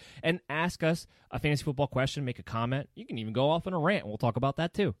Facebook, and ask us a fantasy football question, make a comment. You can even go off on a rant, and we'll talk about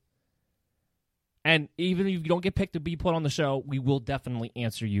that too. And even if you don't get picked to be put on the show, we will definitely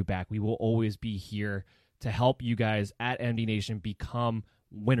answer you back. We will always be here to help you guys at MD Nation become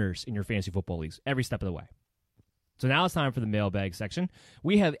winners in your fantasy football leagues every step of the way. So now it's time for the mailbag section.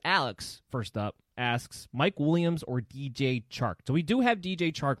 We have Alex, first up, asks Mike Williams or DJ Chark. So we do have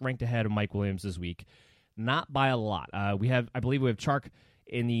DJ Chark ranked ahead of Mike Williams this week, not by a lot. I believe we have Chark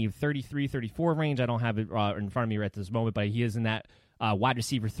in the 33-34 range. I don't have it in front of me right at this moment, but he is in that wide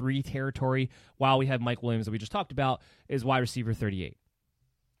receiver 3 territory, while we have Mike Williams that we just talked about is wide receiver 38.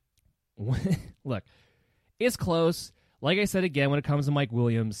 Look, it's close. Like I said again, when it comes to Mike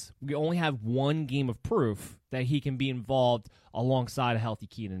Williams, we only have one game of proof that he can be involved alongside a healthy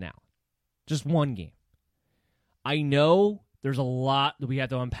Keenan Allen. Just one game. I know there's a lot that we have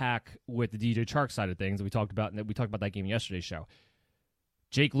to unpack with the DJ Chark side of things that we talked about that game in yesterday's show.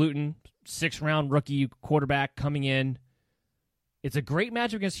 Jake Luton, 6th-round rookie quarterback coming in. It's a great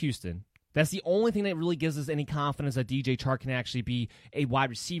matchup against Houston. That's the only thing that really gives us any confidence that DJ Chark can actually be a wide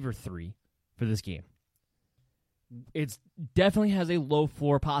receiver 3 for this game. It definitely has a low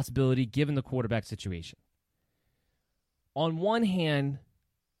floor possibility given the quarterback situation. On one hand,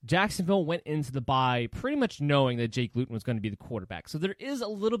 Jacksonville went into the bye pretty much knowing that Jake Luton was going to be the quarterback. So there is a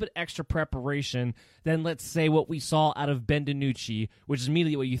little bit extra preparation than, let's say, what we saw out of Ben DiNucci, which is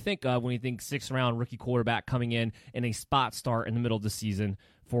immediately what you think of when you think 6th-round rookie quarterback coming in a spot start in the middle of the season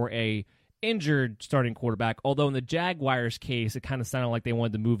for a injured starting quarterback. Although in the Jaguars case, it kind of sounded like they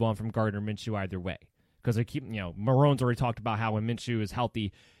wanted to move on from Gardner Minshew either way. Because they keep, Marone's already talked about how when Minshew is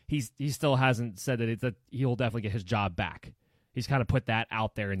healthy, he still hasn't said that he'll definitely get his job back. He's kind of put that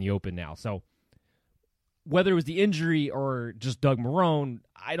out there in the open now. So whether it was the injury or just Doug Marrone,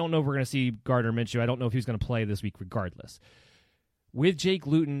 I don't know if we're going to see Gardner Minshew. I don't know if he's going to play this week regardless. With Jake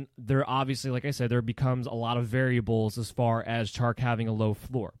Luton, there obviously, like I said, there becomes a lot of variables as far as Chark having a low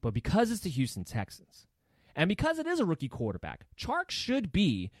floor. But because it's the Houston Texans, and because it is a rookie quarterback, Chark should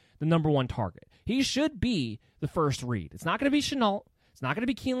be the number 1 target. He should be the first read. It's not going to be Shenault. It's not going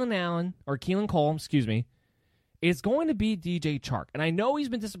to be Keelan Cole, excuse me. It's going to be DJ Chark. And I know he's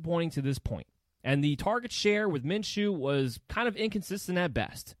been disappointing to this point. And the target share with Minshew was kind of inconsistent at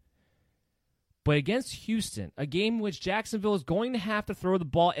best. But against Houston, a game in which Jacksonville is going to have to throw the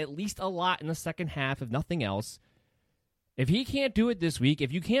ball at least a lot in the second half, if nothing else, if he can't do it this week,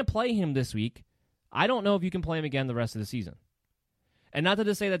 if you can't play him this week, I don't know if you can play him again the rest of the season. And not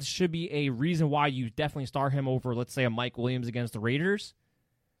to say that should be a reason why you definitely start him over, let's say, a Mike Williams against the Raiders.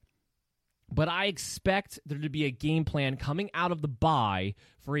 But I expect there to be a game plan coming out of the bye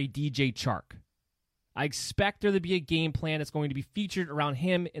for a DJ Chark. I expect there to be a game plan that's going to be featured around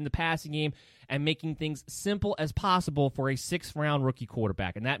him in the passing game and making things simple as possible for a 6th-round rookie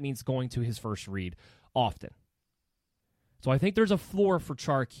quarterback. And that means going to his first read often. So I think there's a floor for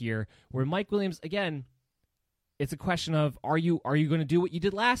Chark here, where Mike Williams, again, it's a question of, are you going to do what you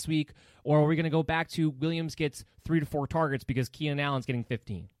did last week, or are we going to go back to Williams gets 3 to 4 targets because Keenan Allen's getting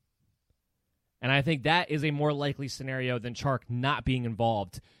 15? And I think that is a more likely scenario than Chark not being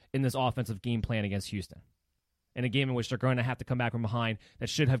involved in this offensive game plan against Houston, in a game in which they're going to have to come back from behind that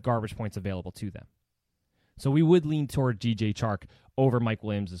should have garbage points available to them. So we would lean toward DJ Chark over Mike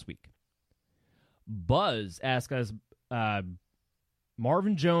Williams this week. Buzz asks us,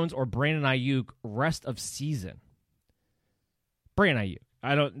 Marvin Jones or Brandon Ayuk rest of season? Brandon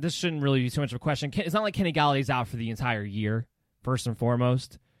Ayuk. This shouldn't really be too much of a question. It's not like Kenny Galladay's out for the entire year, first and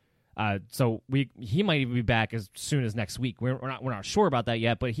foremost. So he might even be back as soon as next week. We're not sure about that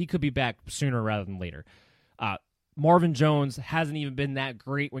yet, but he could be back sooner rather than later. Marvin Jones hasn't even been that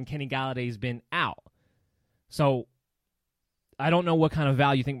great when Kenny Galladay's been out. So I don't know what kind of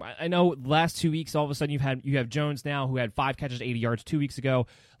value you think. I know the last 2 weeks, all of a sudden you have Jones now, who had 5 catches, 80 yards 2 weeks ago.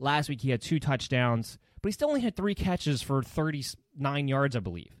 Last week he had 2 touchdowns, but he still only had 3 catches for 39 yards, I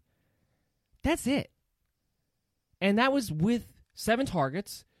believe. That's it. And that was with 7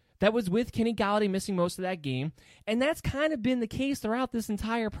 targets. That was with Kenny Galladay missing most of that game. And that's kind of been the case throughout this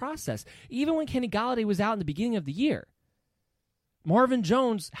entire process. Even when Kenny Galladay was out in the beginning of the year, Marvin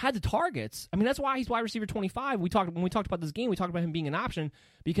Jones had the targets. I mean, that's why he's wide receiver 25. When we talked about this game, we talked about him being an option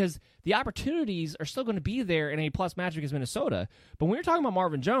because the opportunities are still going to be there in a plus matchup against Minnesota. But when you're talking about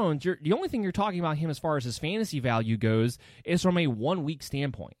Marvin Jones, the only thing you're talking about him as far as his fantasy value goes is from a 1 week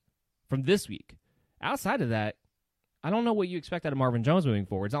standpoint, from this week. Outside of that, I don't know what you expect out of Marvin Jones moving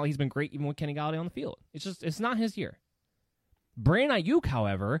forward. It's not like he's been great even with Kenny Golladay on the field. It's not his year. Brandon Ayuk,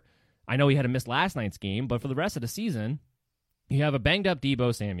 however, I know he had to miss last night's game, but for the rest of the season, you have a banged-up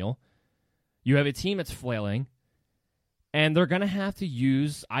Deebo Samuel. You have a team that's flailing. And they're going to have to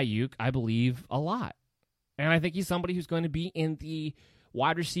use Ayuk, I believe, a lot. And I think he's somebody who's going to be in the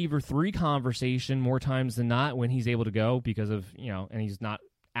wide receiver 3 conversation more times than not when he's able to go because of, and he's not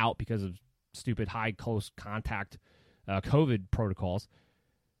out because of stupid high close contact COVID protocols.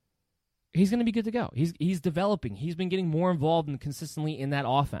 He's going to be good to go. He's developing. He's been getting more involved and consistently in that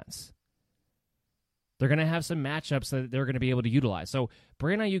offense. They're going to have some matchups that they're going to be able to utilize. So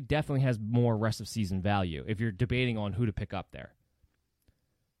Brandon Ayuk definitely has more rest of season value if you're debating on who to pick up there.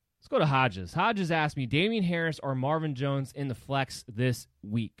 Let's go to Hodges. Hodges asked me, Damian Harris or Marvin Jones in the flex this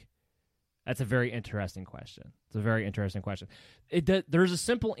week? That's a very interesting question. There's a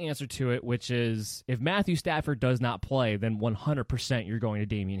simple answer to it, which is if Matthew Stafford does not play, then 100% you're going to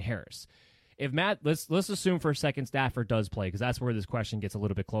Damian Harris. Let's assume for a second Stafford does play, because that's where this question gets a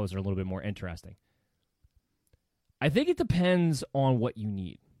little bit closer, a little bit more interesting. I think it depends on what you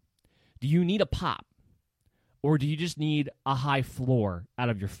need. Do you need a pop? Or do you just need a high floor out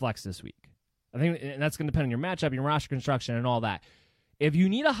of your flex this week? I think that's going to depend on your matchup, your roster construction, and all that. If you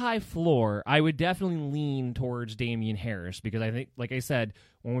need a high floor, I would definitely lean towards Damian Harris because I think, like I said,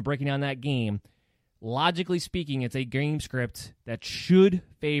 when we're breaking down that game, logically speaking, it's a game script that should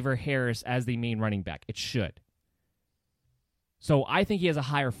favor Harris as the main running back. It should. So I think he has a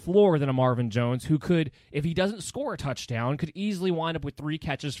higher floor than a Marvin Jones who could, if he doesn't score a touchdown, could easily wind up with 3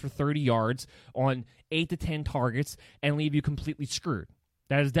 catches for 30 yards on 8 to 10 targets and leave you completely screwed.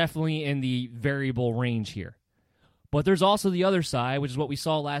 That is definitely in the variable range here. But there's also the other side, which is what we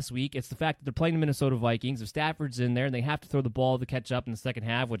saw last week. It's the fact that they're playing the Minnesota Vikings. If Stafford's in there and they have to throw the ball to catch up in the second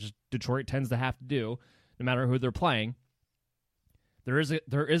half, which Detroit tends to have to do, no matter who they're playing, there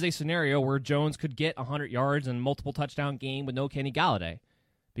is a scenario where Jones could get 100 yards and multiple touchdown game with no Kenny Golladay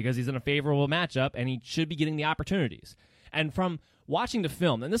because he's in a favorable matchup and he should be getting the opportunities. And from watching the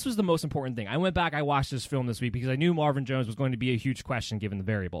film, and this was the most important thing, I went back, I watched this film this week because I knew Marvin Jones was going to be a huge question given the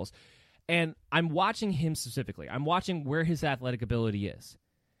variables. And I'm watching him specifically. I'm watching where his athletic ability is.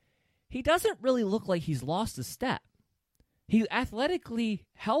 He doesn't really look like he's lost a step. He's athletically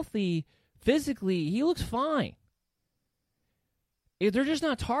healthy, physically, he looks fine. They're just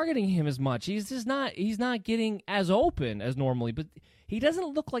not targeting him as much. He's not getting as open as normally, but he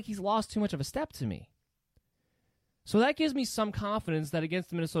doesn't look like he's lost too much of a step to me. So that gives me some confidence that against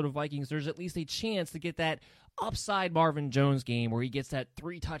the Minnesota Vikings, there's at least a chance to get that upside Marvin Jones game where he gets that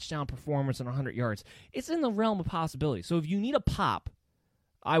 3 touchdown performance and 100 yards. It's in the realm of possibility. So if you need a pop,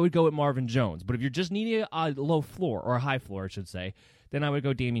 I would go with Marvin Jones. But if you're just needing a low floor, or a high floor, I should say, then I would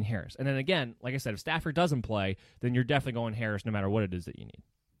go Damian Harris. And then again, like I said, if Stafford doesn't play, then you're definitely going Harris no matter what it is that you need.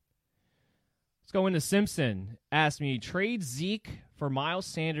 Let's go into Simpson. Asked me, trade Zeke for Miles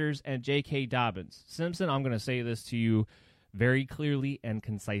Sanders and J.K. Dobbins. Simpson, I'm going to say this to you very clearly and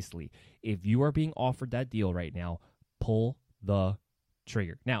concisely. If you are being offered that deal right now, pull the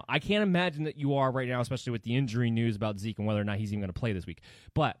trigger. Now, I can't imagine that you are right now, especially with the injury news about Zeke and whether or not he's even going to play this week.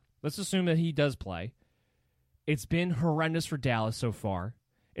 But let's assume that he does play. It's been horrendous for Dallas so far.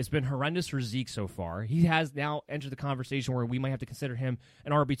 It's been horrendous for Zeke so far. He has now entered the conversation where we might have to consider him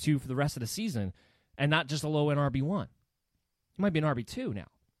an RB2 for the rest of the season and not just a low-end RB1. He might be an RB2 now.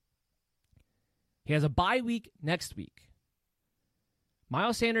 He has a bye week next week.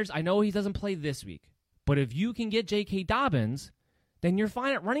 Miles Sanders, I know he doesn't play this week, but if you can get J.K. Dobbins, then you're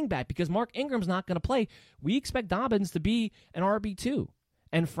fine at running back because Mark Ingram's not going to play. We expect Dobbins to be an RB2.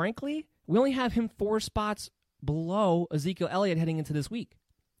 And frankly, we only have him 4 spots below Ezekiel Elliott heading into this week.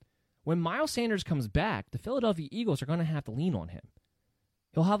 When Miles Sanders comes back, the Philadelphia Eagles are going to have to lean on him.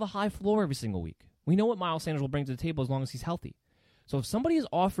 He'll have a high floor every single week. We know what Miles Sanders will bring to the table as long as he's healthy. So if somebody is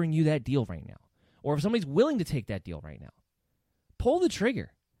offering you that deal right now, or if somebody's willing to take that deal right now, pull the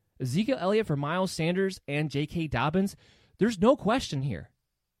trigger. Ezekiel Elliott for Miles Sanders and J.K. Dobbins, there's no question here.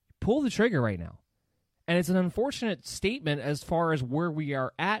 Pull the trigger right now. And it's an unfortunate statement as far as where we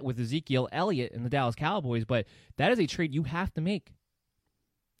are at with Ezekiel Elliott and the Dallas Cowboys, but that is a trade you have to make.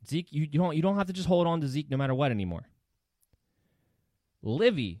 Zeke, you don't have to just hold on to Zeke no matter what anymore.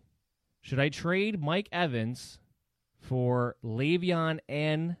 Livy, should I trade Mike Evans for Le'Veon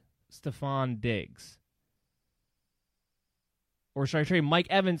and Stephon Diggs? Or should I trade Mike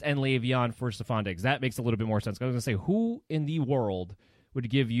Evans and Le'Veon for Stephon Diggs? That makes a little bit more sense. I was going to say, who in the world would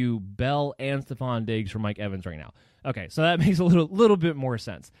give you Bell and Stephon Diggs for Mike Evans right now? Okay, so that makes a little bit more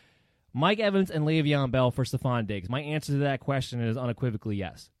sense. Mike Evans and Le'Veon Bell for Stephon Diggs. My answer to that question is unequivocally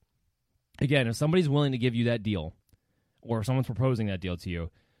yes. Again, if somebody's willing to give you that deal, or if someone's proposing that deal to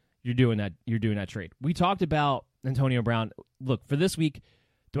you, you're doing that trade. We talked about Antonio Brown. Look, for this week,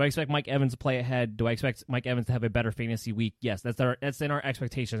 do I expect Mike Evans to play ahead? Do I expect Mike Evans to have a better fantasy week? Yes, that's in our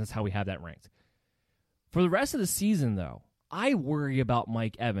expectations. That's how we have that ranked. For the rest of the season, though, I worry about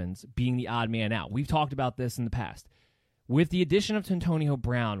Mike Evans being the odd man out. We've talked about this in the past. With the addition of Antonio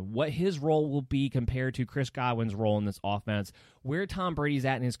Brown, what his role will be compared to Chris Godwin's role in this offense, where Tom Brady's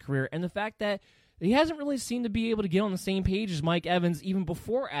at in his career, and the fact that he hasn't really seemed to be able to get on the same page as Mike Evans even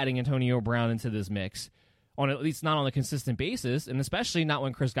before adding Antonio Brown into this mix. At least not on a consistent basis, and especially not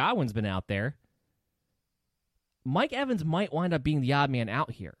when Chris Godwin's been out there. Mike Evans might wind up being the odd man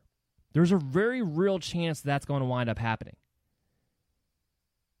out here. There's a very real chance that's going to wind up happening.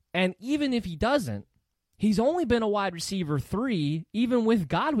 And even if he doesn't, he's only been a wide receiver 3, even with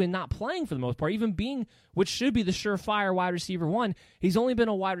Godwin not playing for the most part, even being, which should be the surefire wide receiver 1, he's only been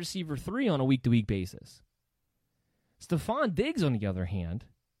a wide receiver 3 on a week-to-week basis. Stephon Diggs, on the other hand,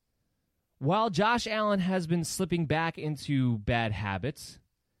 while Josh Allen has been slipping back into bad habits,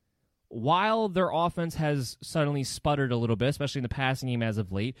 while their offense has suddenly sputtered a little bit, especially in the passing game as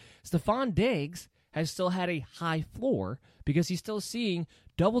of late, Stephon Diggs has still had a high floor because he's still seeing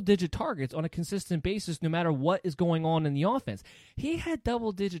double-digit targets on a consistent basis no matter what is going on in the offense. He had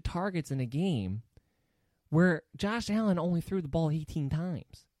double-digit targets in a game where Josh Allen only threw the ball 18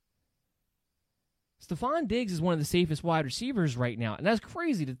 times. Stephon Diggs is one of the safest wide receivers right now, and that's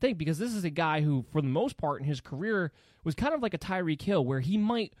crazy to think because this is a guy who, for the most part in his career, was kind of like a Tyreek Hill, where he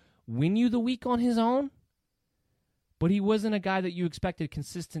might win you the week on his own, but he wasn't a guy that you expected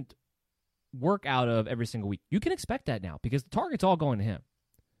consistent work out of every single week. You can expect that now because the target's all going to him,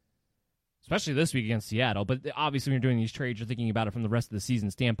 especially this week against Seattle, but obviously when you're doing these trades, you're thinking about it from the rest of the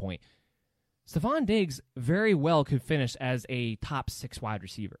season standpoint. Stephon Diggs very well could finish as a top 6 wide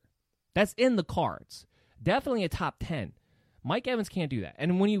receiver. That's in the cards. Definitely a top 10. Mike Evans can't do that.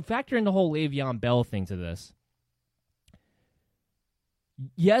 And when you factor in the whole Le'Veon Bell thing to this,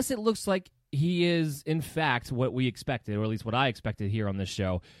 yes, it looks like he is, in fact, what we expected, or at least what I expected here on this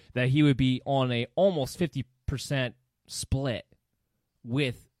show, that he would be on a almost 50% split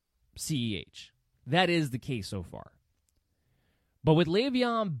with CEH. That is the case so far. But with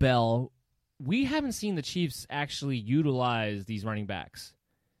Le'Veon Bell, we haven't seen the Chiefs actually utilize these running backs.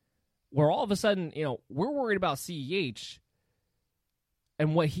 Where all of a sudden, we're worried about CEH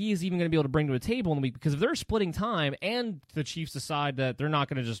and what he is even going to be able to bring to the table in the week. Because if they're splitting time and the Chiefs decide that they're not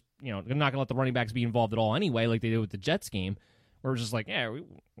going to just, they're not going to let the running backs be involved at all anyway, like they did with the Jets game, where it's just like,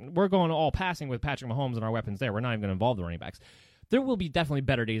 we're going all passing with Patrick Mahomes and our weapons there. We're not even going to involve the running backs. There will be definitely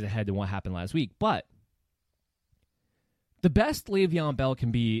better days ahead than what happened last week. But the best Le'Veon Bell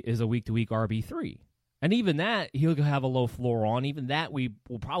can be is a week-to-week RB3. And even that, he'll have a low floor on. Even that, we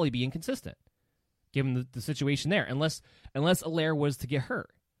will probably be inconsistent, given the situation there, unless Allaire was to get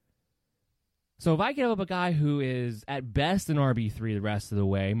hurt. So if I give up a guy who is at best an RB3 the rest of the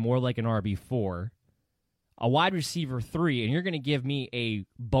way, more like an RB4, a wide receiver 3, and you're going to give me a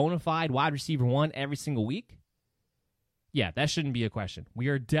bona fide wide receiver 1 every single week, yeah, that shouldn't be a question. We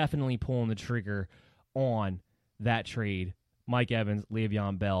are definitely pulling the trigger on that trade, Mike Evans,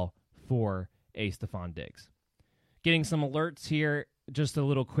 Le'Veon Bell, for a Stephon Diggs. Getting some alerts here, just a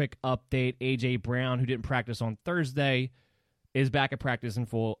little quick update. A.J. Brown, who didn't practice on Thursday, is back at practice in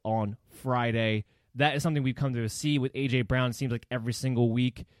full on Friday. That is something we've come to see with A.J. Brown. It seems like every single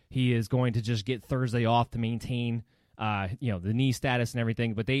week he is going to just get Thursday off to maintain the knee status and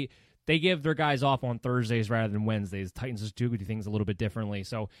everything. But they give their guys off on Thursdays rather than Wednesdays. Titans just do things a little bit differently.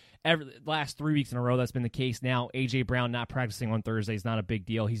 So last 3 weeks in a row, that's been the case. Now, A.J. Brown not practicing on Thursdays, not a big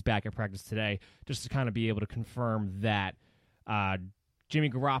deal. He's back at practice today just to kind of be able to confirm that. Jimmy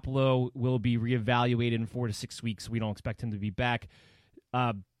Garoppolo will be reevaluated in 4 to 6 weeks. We don't expect him to be back.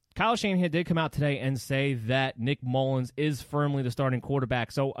 Kyle Shanahan did come out today and say that Nick Mullins is firmly the starting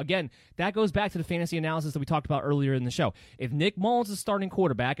quarterback. So, again, that goes back to the fantasy analysis that we talked about earlier in the show. If Nick Mullins is starting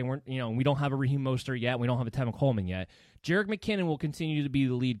quarterback, and we don't have a Raheem Mostert yet, we don't have a Tevin Coleman yet, Jerick McKinnon will continue to be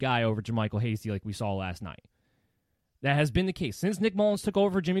the lead guy over JaMychal Hasty like we saw last night. That has been the case. Since Nick Mullins took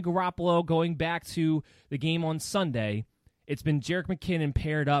over Jimmy Garoppolo, going back to the game on Sunday, it's been Jerick McKinnon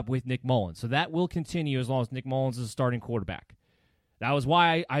paired up with Nick Mullins. So that will continue as long as Nick Mullins is a starting quarterback. That was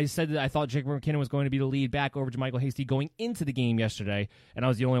why I said that I thought Jake McKinnon was going to be the lead back over JaMycal Hasty going into the game yesterday, and I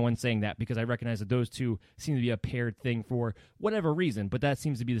was the only one saying that because I recognize that those two seem to be a paired thing for whatever reason, but that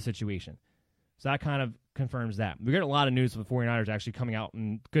seems to be the situation. So that kind of confirms that. We're getting a lot of news of the 49ers actually coming out,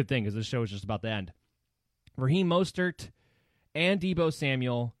 and good thing because this show is just about to end. Raheem Mostert and Deebo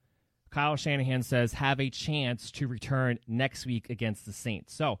Samuel, Kyle Shanahan says, have a chance to return next week against the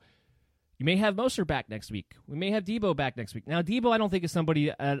Saints. So you may have Mostert back next week. We may have Deebo back next week. Now, Deebo, I don't think is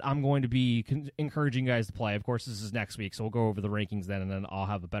somebody I'm going to be encouraging you guys to play. Of course, this is next week, so we'll go over the rankings then, and then I'll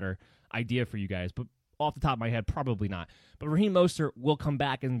have a better idea for you guys. But off the top of my head, probably not. But Raheem Mostert will come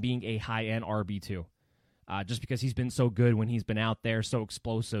back as being a high-end RB2, just because he's been so good when he's been out there, so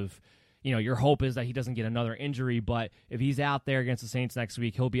explosive. You know, your hope is that he doesn't get another injury, but if he's out there against the Saints next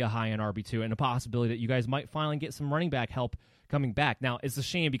week, he'll be a high-end RB2, and a possibility that you guys might finally get some running back help coming back. Now, it's a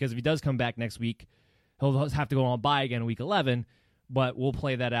shame because if he does come back next week, he'll have to go on bye again in week 11, but we'll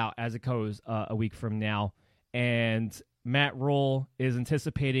play that out as it goes a week from now. And Matt Rule is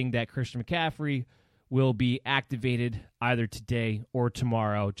anticipating that Christian McCaffrey will be activated either today or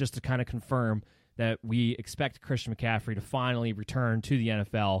tomorrow, just to kind of confirm that we expect Christian McCaffrey to finally return to the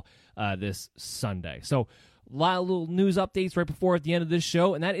NFL this Sunday. So a lot of little news updates right before at the end of this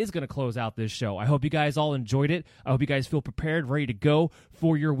show, and that is going to close out this show. I hope you guys all enjoyed it. I hope you guys feel prepared, ready to go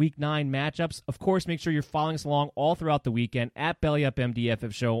for your Week 9 matchups. Of course, make sure you're following us along all throughout the weekend at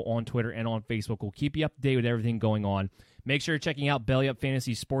BellyUpMDFF Show on Twitter and on Facebook. We'll keep you up to date with everything going on. Make sure you're checking out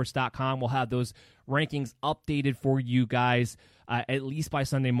BellyUpFantasySports.com. We'll have those rankings updated for you guys at least by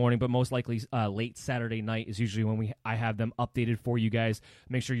Sunday morning, but most likely late Saturday night is usually when I have them updated for you guys.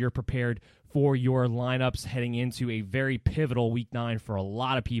 Make sure you're prepared for your lineups heading into a very pivotal Week 9 for a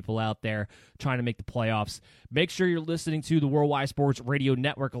lot of people out there trying to make the playoffs. Make sure you're listening to the Worldwide Sports Radio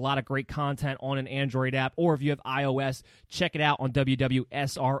Network. A lot of great content on an Android app, or if you have iOS, check it out on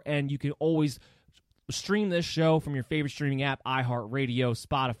WWSRN. You can always stream this show from your favorite streaming app, iHeartRadio,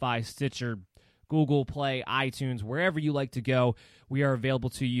 Spotify, Stitcher, Google Play, iTunes, wherever you like to go. We are available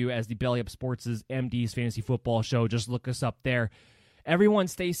to you as the Belly Up Sports' MD's Fantasy Football Show. Just look us up there. Everyone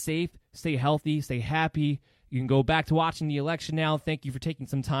stay safe, stay healthy, stay happy. You can go back to watching the election now. Thank you for taking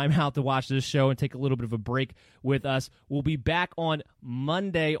some time out to watch this show and take a little bit of a break with us. We'll be back on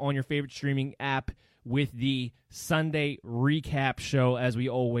Monday on your favorite streaming app with the Sunday recap show, as we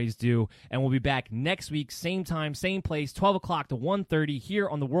always do. And we'll be back next week, same time, same place, 12 o'clock to 1:30 here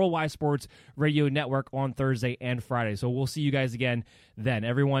on the Worldwide Sports Radio Network on Thursday and Friday. So we'll see you guys again then.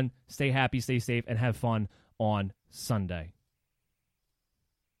 Everyone, stay happy, stay safe, and have fun on Sunday.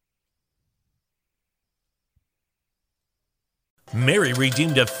 Mary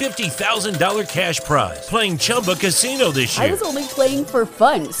redeemed a $50,000 cash prize playing Chumba Casino this year. I was only playing for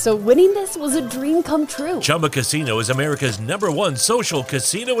fun, so winning this was a dream come true. Chumba Casino is America's #1 social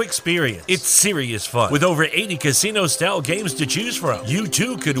casino experience. It's serious fun. With over 80 casino-style games to choose from, you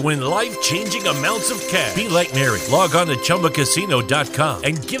too could win life-changing amounts of cash. Be like Mary. Log on to ChumbaCasino.com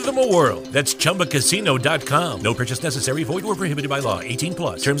and give them a whirl. That's ChumbaCasino.com. No purchase necessary. Void where prohibited by law.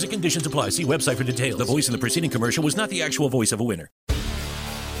 18+. Terms and conditions apply. See website for details. The voice in the preceding commercial was not the actual voice of a winner.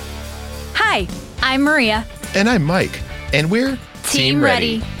 Hi, I'm Maria. And I'm Mike. And we're Team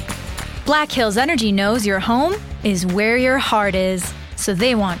Ready. Black Hills Energy knows your home is where your heart is, so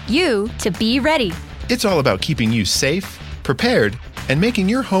they want you to be ready. It's all about keeping you safe, prepared, and making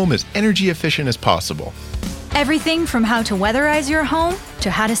your home as energy efficient as possible. Everything from how to weatherize your home to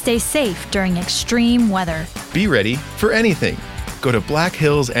how to stay safe during extreme weather. Be ready for anything. Go to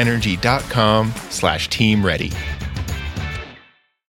blackhillsenergy.com/teamready.